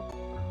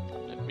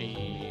 Let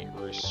me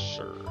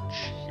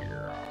research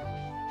here.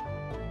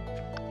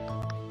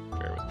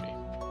 Bear with me.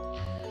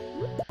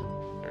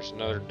 There's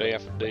another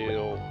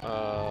daffodil.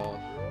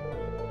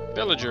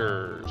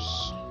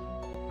 Villagers.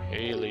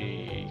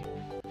 Haley.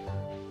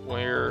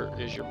 Where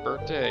is your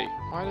birthday?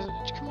 Why doesn't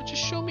it come on?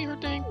 Just show me her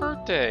dang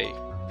birthday.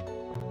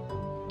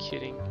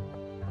 Kidding.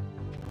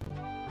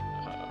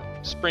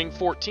 Spring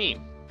 14.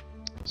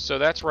 So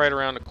that's right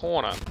around the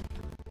corner.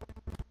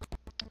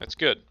 That's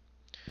good.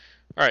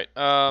 All right.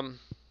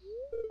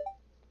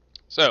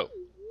 So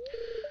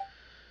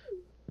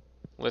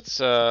let's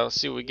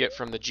see what we get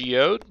from the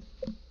geode.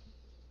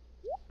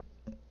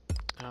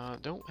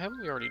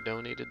 Haven't we already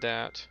donated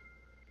that?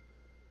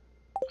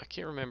 I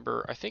can't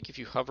remember. I think if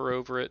you hover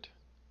over it.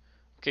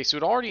 Okay, so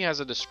it already has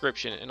a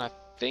description, and I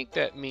think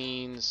that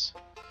means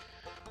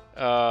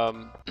that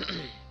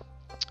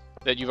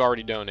you've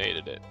already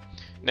donated it.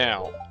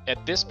 Now,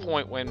 at this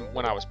point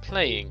when I was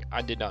playing,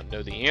 I did not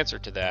know the answer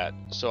to that,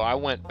 so I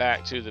went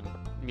back to the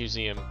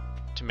museum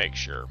to make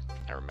sure.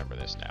 I remember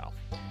this now.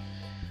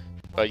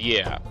 But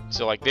yeah,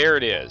 so like there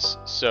it is.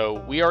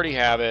 So we already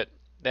have it.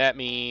 That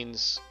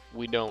means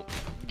we don't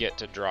get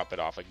to drop it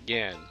off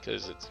again,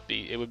 because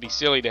it would be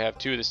silly to have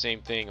two of the same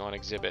thing on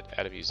exhibit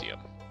at a museum.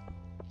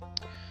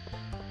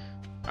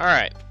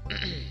 Alright.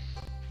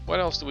 What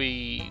else do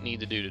we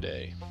need to do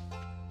today?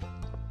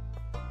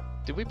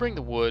 Did we bring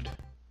the wood?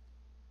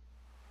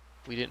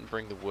 We didn't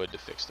bring the wood to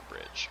fix the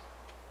bridge.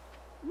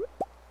 We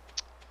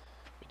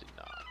did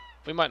not.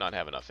 We might not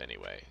have enough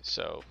anyway,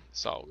 so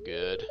it's all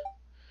good.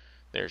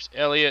 There's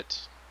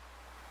Elliot.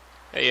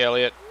 Hey,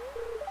 Elliot.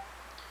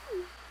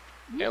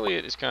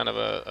 Elliot is kind of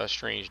a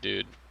strange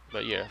dude,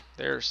 but yeah,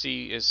 there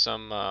is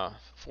some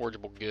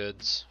forgeable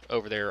goods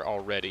over there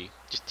already,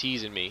 just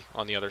teasing me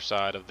on the other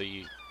side of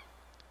the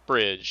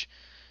bridge,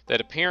 that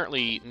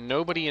apparently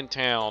nobody in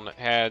town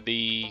had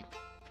the,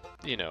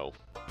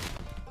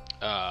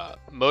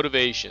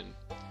 motivation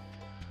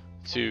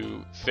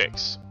to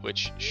fix,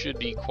 which should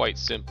be quite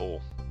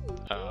simple,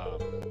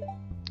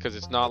 because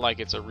it's not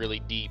like it's a really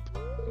deep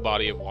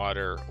body of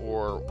water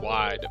or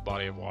wide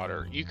body of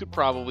water. You could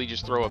probably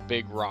just throw a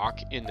big rock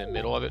in the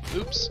middle of it.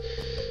 Oops.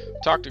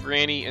 Talked to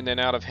Granny and then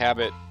out of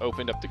habit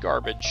opened up the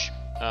garbage.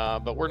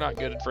 But we're not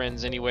good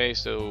friends anyway,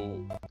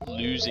 so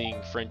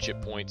losing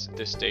friendship points at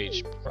this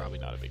stage, probably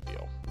not a big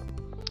deal.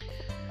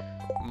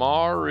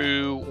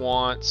 Maru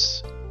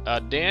wants a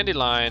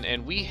dandelion,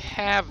 and we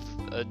have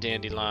a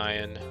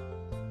dandelion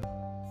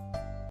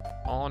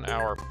on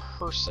our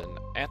person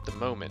at the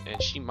moment,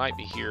 and she might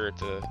be here at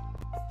the...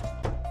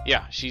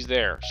 Yeah, she's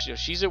there.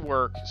 She's at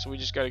work, so we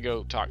just gotta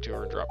go talk to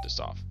her and drop this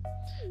off.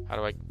 How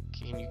do I...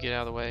 Can you get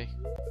out of the way?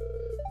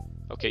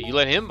 Okay, you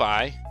let him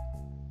by.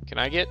 Can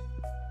I get...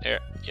 There,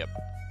 yep.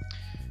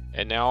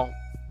 And now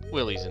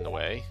Willie's in the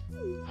way.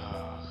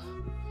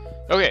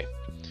 Okay.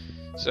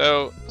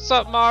 So, what's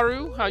up,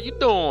 Maru? How you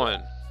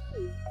doing?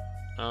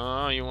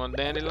 Oh, you want a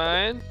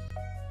dandelion?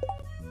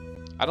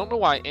 I don't know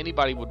why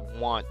anybody would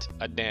want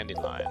a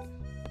dandelion.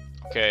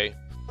 Okay.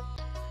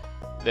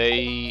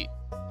 They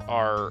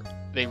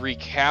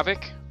wreak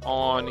havoc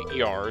on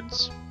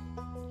yards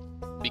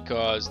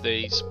because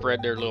they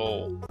spread their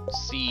little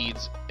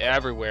seeds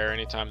everywhere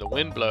anytime the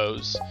wind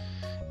blows,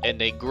 and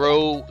they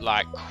grow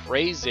like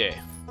crazy.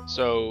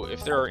 So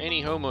if there are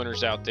any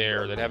homeowners out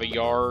there that have a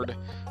yard,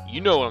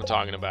 you know what I'm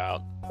talking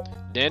about.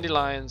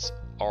 Dandelions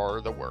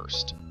are the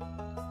worst.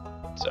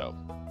 So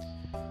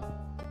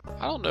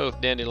I don't know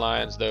if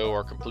dandelions though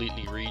are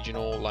completely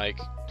regional, like,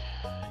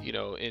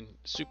 in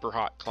super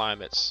hot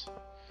climates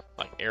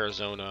like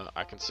Arizona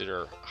I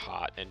consider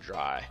hot and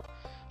dry.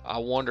 I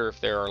wonder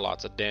if there are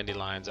lots of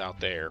dandelions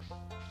out there.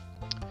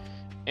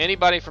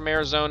 Anybody from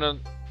Arizona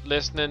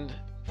listening,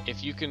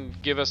 if you can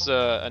give us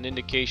an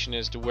indication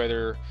as to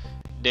whether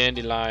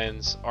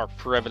dandelions are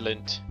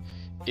prevalent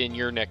in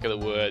your neck of the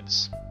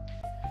woods,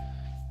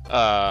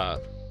 that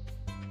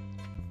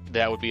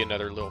would be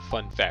another little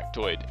fun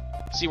factoid.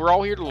 See, we're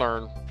all here to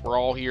learn. We're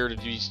all here to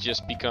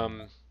just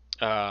become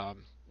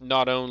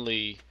not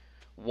only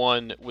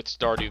one with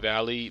Stardew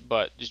Valley,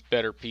 but just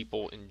better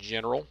people in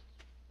general.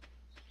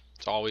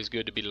 It's always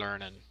good to be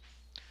learning.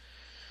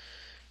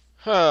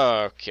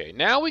 Okay,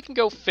 now we can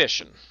go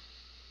fishing.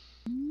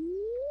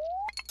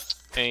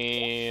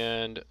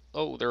 And,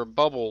 oh, there are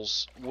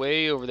bubbles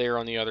way over there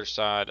on the other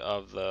side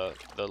of the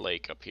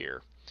lake up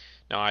here.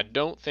 Now, I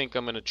don't think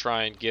I'm going to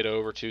try and get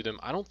over to them.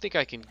 I don't think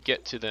I can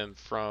get to them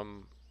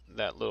from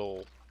that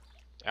little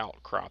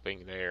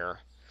outcropping there.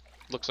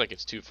 Looks like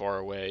it's too far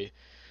away.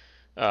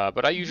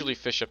 But I usually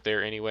fish up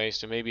there anyway,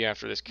 so maybe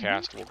after this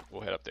cast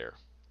we'll head up there.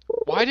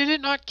 Why did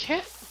it not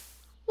catch?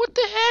 What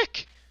the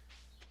heck?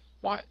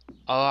 Why?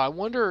 I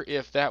wonder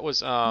if that was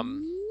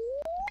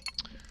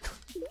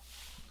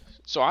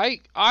So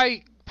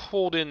I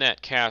pulled in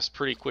that cast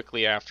pretty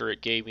quickly after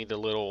it gave me the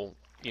little,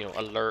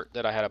 alert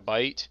that I had a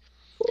bite.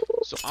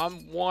 So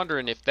I'm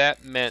wondering if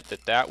that meant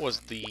that that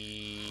was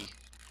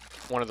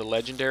one of the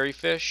legendary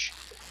fish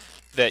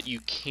that you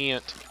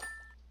can't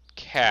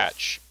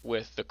catch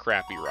with the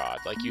crappy rod.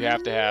 Like, you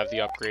have to have the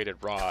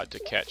upgraded rod to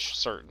catch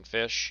certain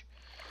fish,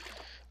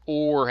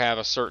 or have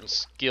a certain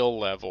skill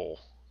level,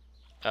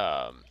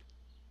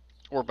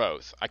 or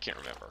both. I can't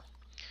remember.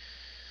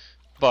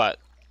 But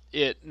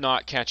it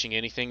not catching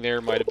anything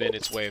there might have been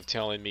its way of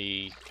telling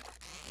me,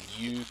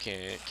 you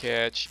can't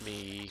catch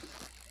me.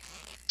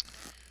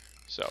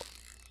 So,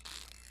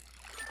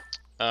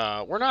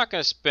 we're not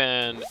going to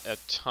spend a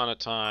ton of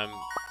time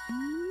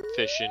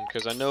fishing,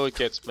 because I know it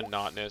gets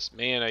monotonous.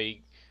 Man, a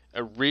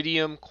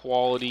iridium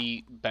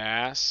quality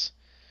bass,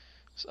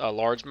 a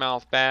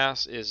largemouth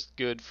bass, is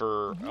good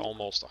for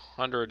almost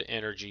 100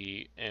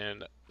 energy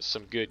and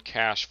some good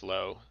cash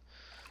flow.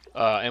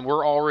 And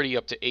we're already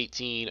up to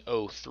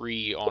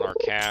 1803 on our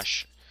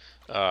cash,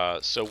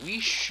 so we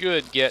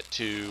should get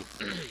to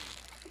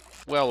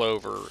well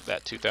over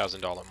that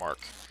 $2,000 mark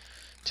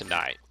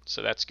tonight,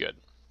 so that's good.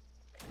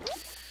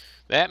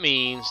 That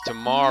means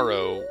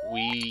tomorrow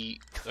we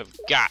have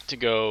got to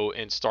go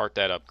and start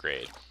that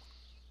upgrade.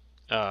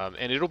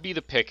 And it'll be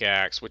the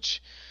pickaxe,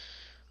 which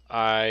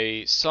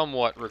I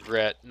somewhat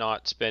regret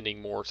not spending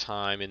more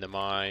time in the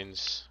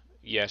mines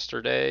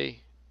yesterday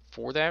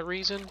for that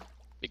reason,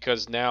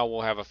 because now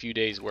we'll have a few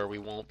days where we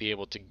won't be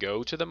able to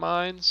go to the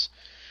mines.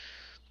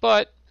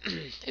 But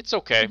it's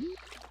okay.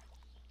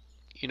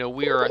 I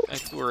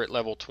think we're at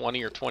level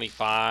 20 or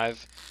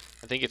 25.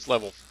 I think it's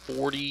level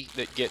 40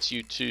 that gets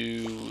you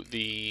to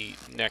the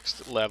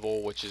next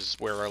level, which is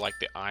where like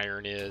the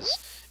iron is,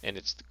 and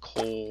it's the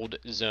cold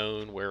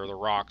zone where the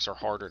rocks are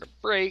harder to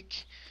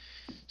break.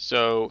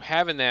 So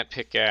having that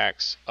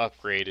pickaxe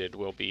upgraded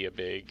will be a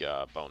big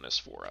bonus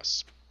for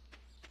us.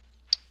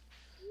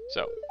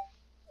 So,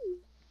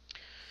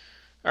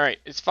 all right,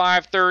 it's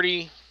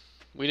 5:30.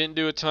 We didn't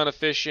do a ton of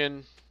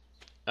fishing,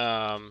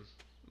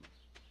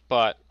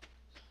 but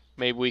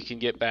maybe we can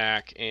get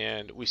back,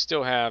 and we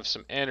still have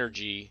some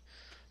energy.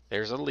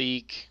 There's a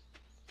leak.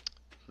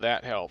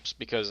 That helps,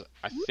 because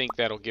I think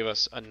that'll give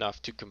us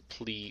enough to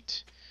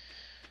complete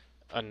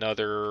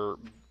another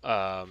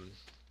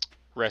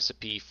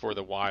recipe for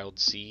the wild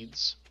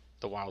seeds,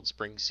 the wild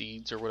spring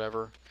seeds or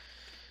whatever.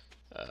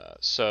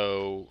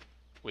 So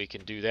we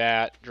can do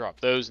that, drop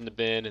those in the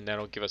bin, and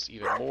that'll give us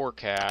even more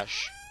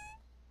cash.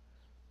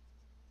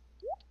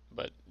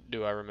 But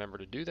do I remember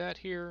to do that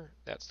here?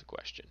 That's the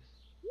question.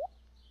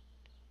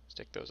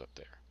 Stick those up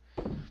there.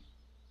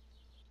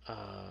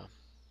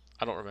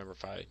 I don't remember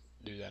if I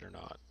do that or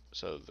not.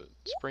 So the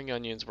spring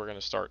onions we're going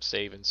to start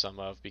saving some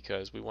of,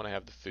 because we want to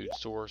have the food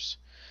source.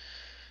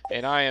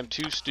 And I am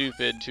too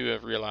stupid to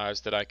have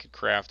realized that I could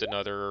craft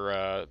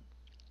another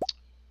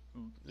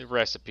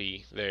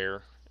recipe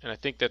there. And I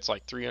think that's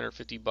like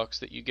 350 bucks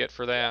that you get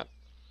for that.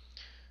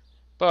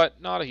 But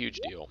not a huge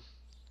deal.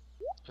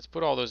 Let's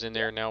put all those in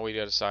there. Now we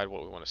got to decide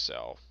what we want to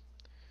sell.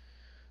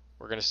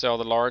 We're going to sell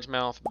the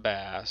largemouth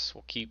bass.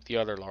 We'll keep the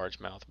other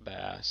largemouth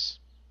bass.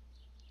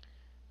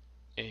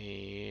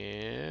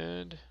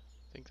 And I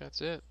think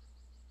that's it.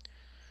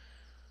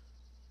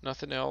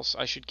 Nothing else.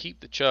 I should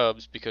keep the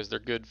chubs because they're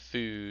good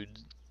food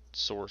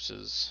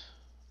sources.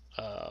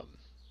 And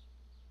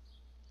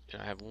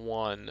I have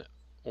one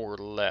or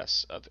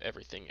less of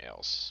everything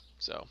else.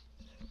 So,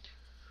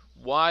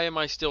 why am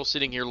I still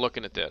sitting here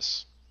looking at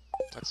this?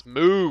 Let's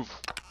move.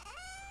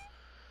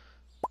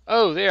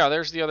 Oh, yeah,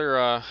 there's the other,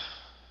 I've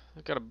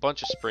got a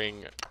bunch of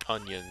spring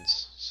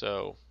onions.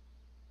 So,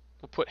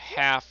 we'll put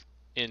half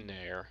in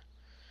there.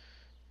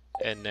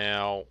 And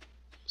now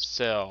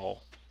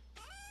sell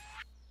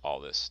all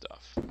this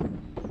stuff.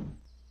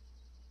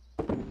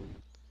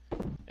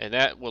 And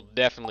that will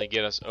definitely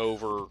get us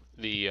over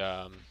the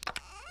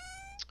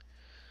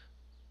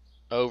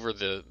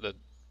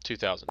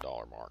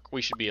 $2,000 mark.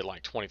 We should be at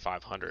like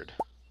 2,500,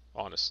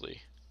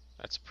 honestly.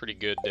 That's a pretty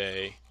good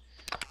day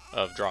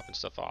of dropping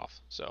stuff off.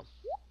 So,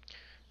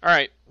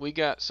 alright, we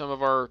got some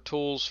of our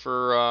tools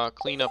for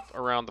cleanup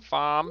around the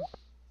farm.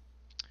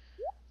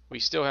 We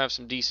still have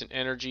some decent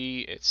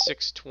energy. It's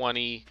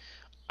 6:20.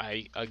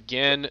 I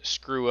again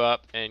screw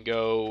up and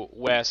go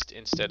west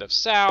instead of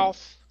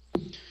south.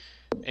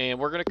 And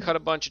we're going to cut a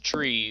bunch of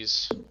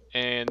trees.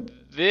 And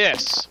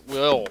this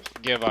will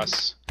give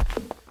us,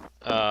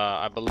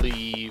 I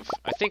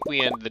think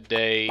we end the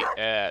day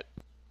at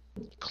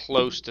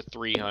close to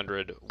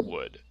 300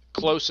 wood.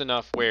 Close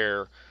enough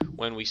where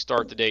when we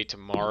start the day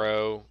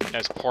tomorrow,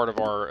 as part of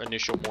our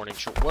initial morning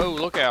chore. Whoa,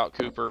 look out,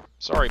 Cooper.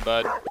 Sorry,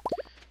 bud.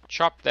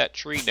 Chopped that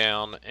tree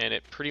down, and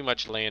it pretty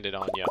much landed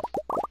on you.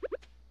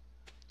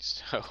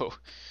 So,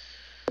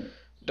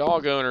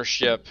 dog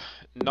ownership,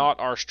 not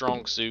our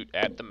strong suit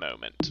at the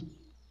moment.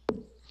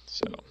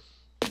 So,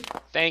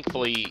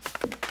 thankfully,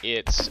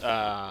 it's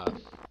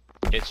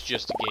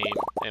just a game,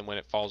 and when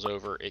it falls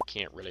over, it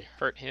can't really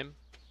hurt him.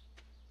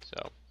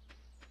 So,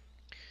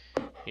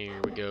 here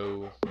we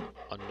go.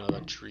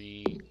 Another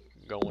tree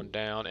going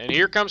down, and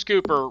here comes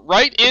Cooper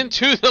right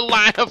into the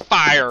line of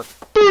fire.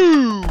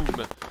 Boom!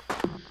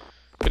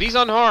 But he's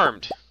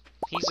unharmed.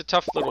 He's a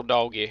tough little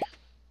doggy.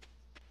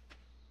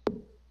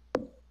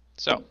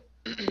 So,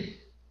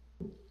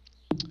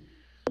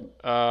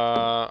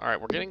 alright,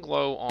 we're getting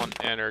low on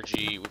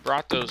energy. We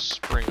brought those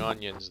spring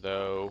onions,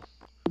 though,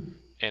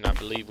 and I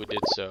believe we did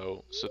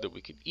so that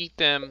we could eat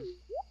them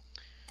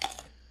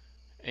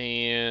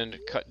and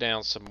cut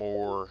down some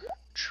more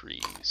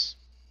trees.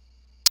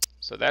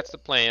 So that's the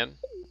plan.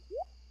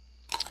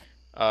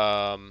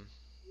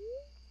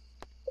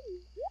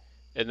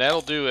 And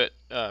that'll do it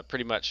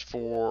pretty much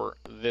for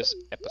this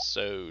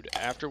episode.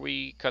 After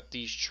we cut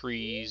these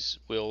trees,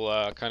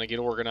 we'll kind of get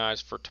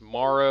organized for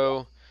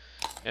tomorrow.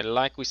 And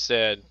like we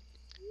said,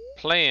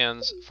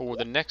 plans for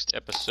the next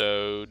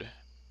episode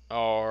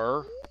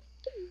are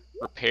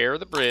repair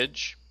the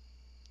bridge,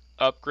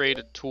 upgrade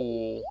a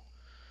tool,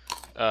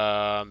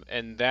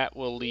 and that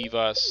will leave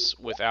us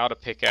without a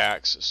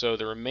pickaxe. So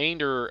the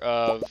remainder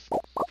of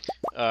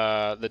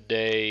the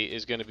day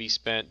is going to be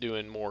spent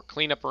doing more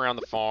cleanup around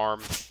the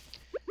farm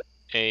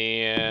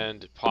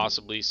and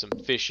possibly some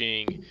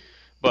fishing,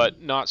 but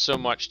not so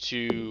much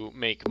to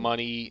make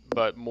money,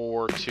 but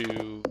more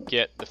to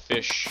get the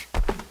fishes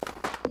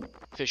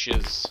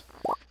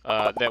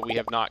that we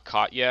have not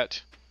caught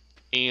yet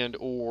and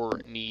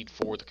or need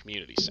for the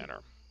community center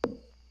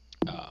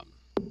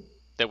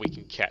that we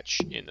can catch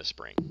in the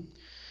spring,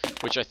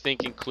 which I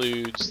think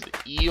includes the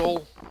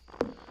eel,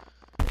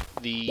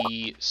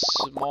 the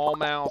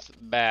smallmouth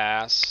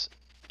bass,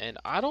 and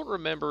I don't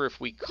remember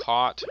if we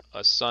caught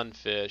a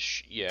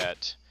sunfish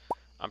yet.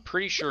 I'm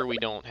pretty sure we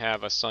don't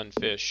have a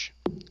sunfish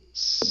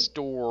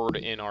stored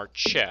in our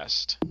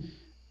chest,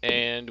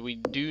 and we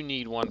do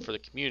need one for the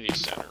community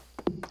center.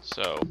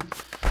 So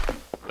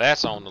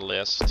that's on the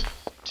list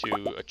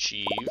to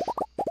achieve.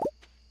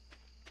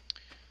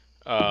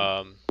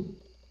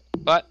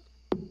 But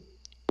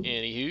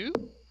anywho,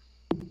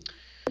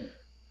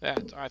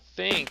 that I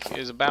think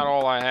is about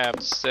all I have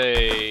to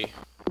say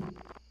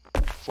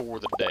for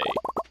the day.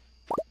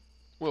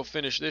 We'll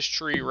finish this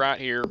tree right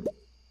here,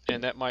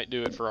 and that might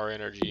do it for our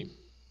energy.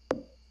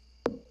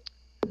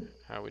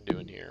 How are we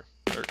doing here?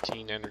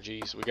 13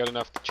 energy, so we got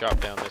enough to chop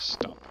down this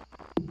stump.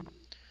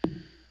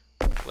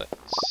 Let's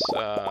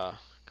come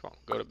on,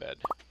 go to bed.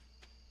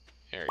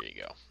 There you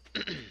go.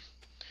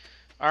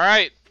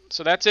 Alright,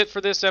 so that's it for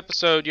this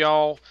episode,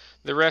 y'all.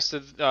 The rest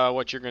of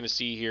what you're going to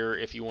see here,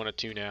 if you want to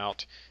tune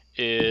out,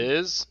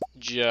 is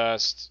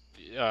just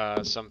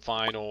some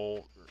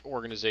final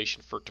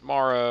organization for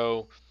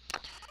tomorrow,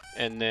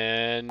 and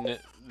then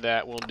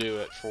that will do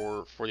it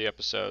for the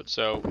episode.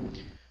 So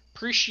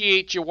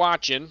appreciate you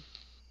watching.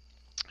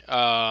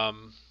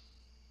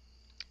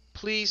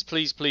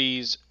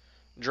 Please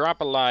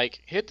drop a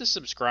like, hit the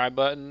subscribe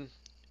button,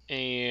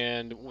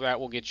 and that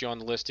will get you on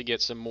the list to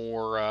get some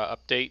more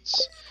updates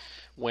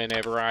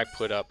whenever I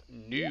put up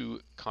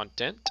new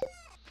content.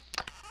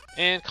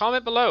 And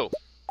comment below.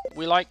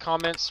 We like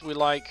comments. We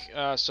like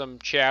some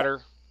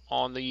chatter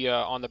on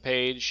the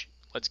page.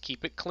 Let's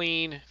keep it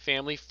clean,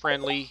 family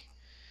friendly,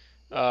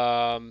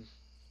 and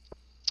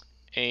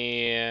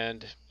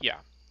yeah,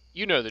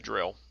 you know the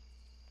drill.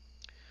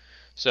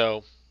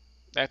 So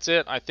that's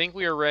it. I think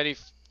we are ready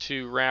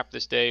to wrap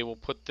this day. We'll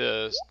put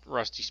the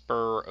rusty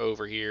spur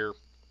over here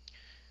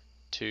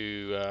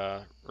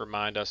to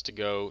remind us to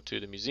go to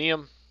the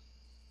museum,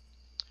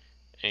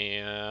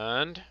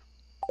 and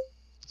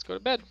let's go to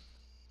bed.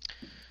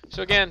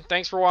 So again,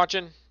 thanks for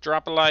watching.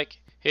 Drop a like,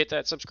 hit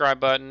that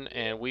subscribe button,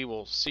 and we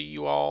will see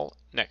you all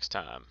next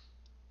time.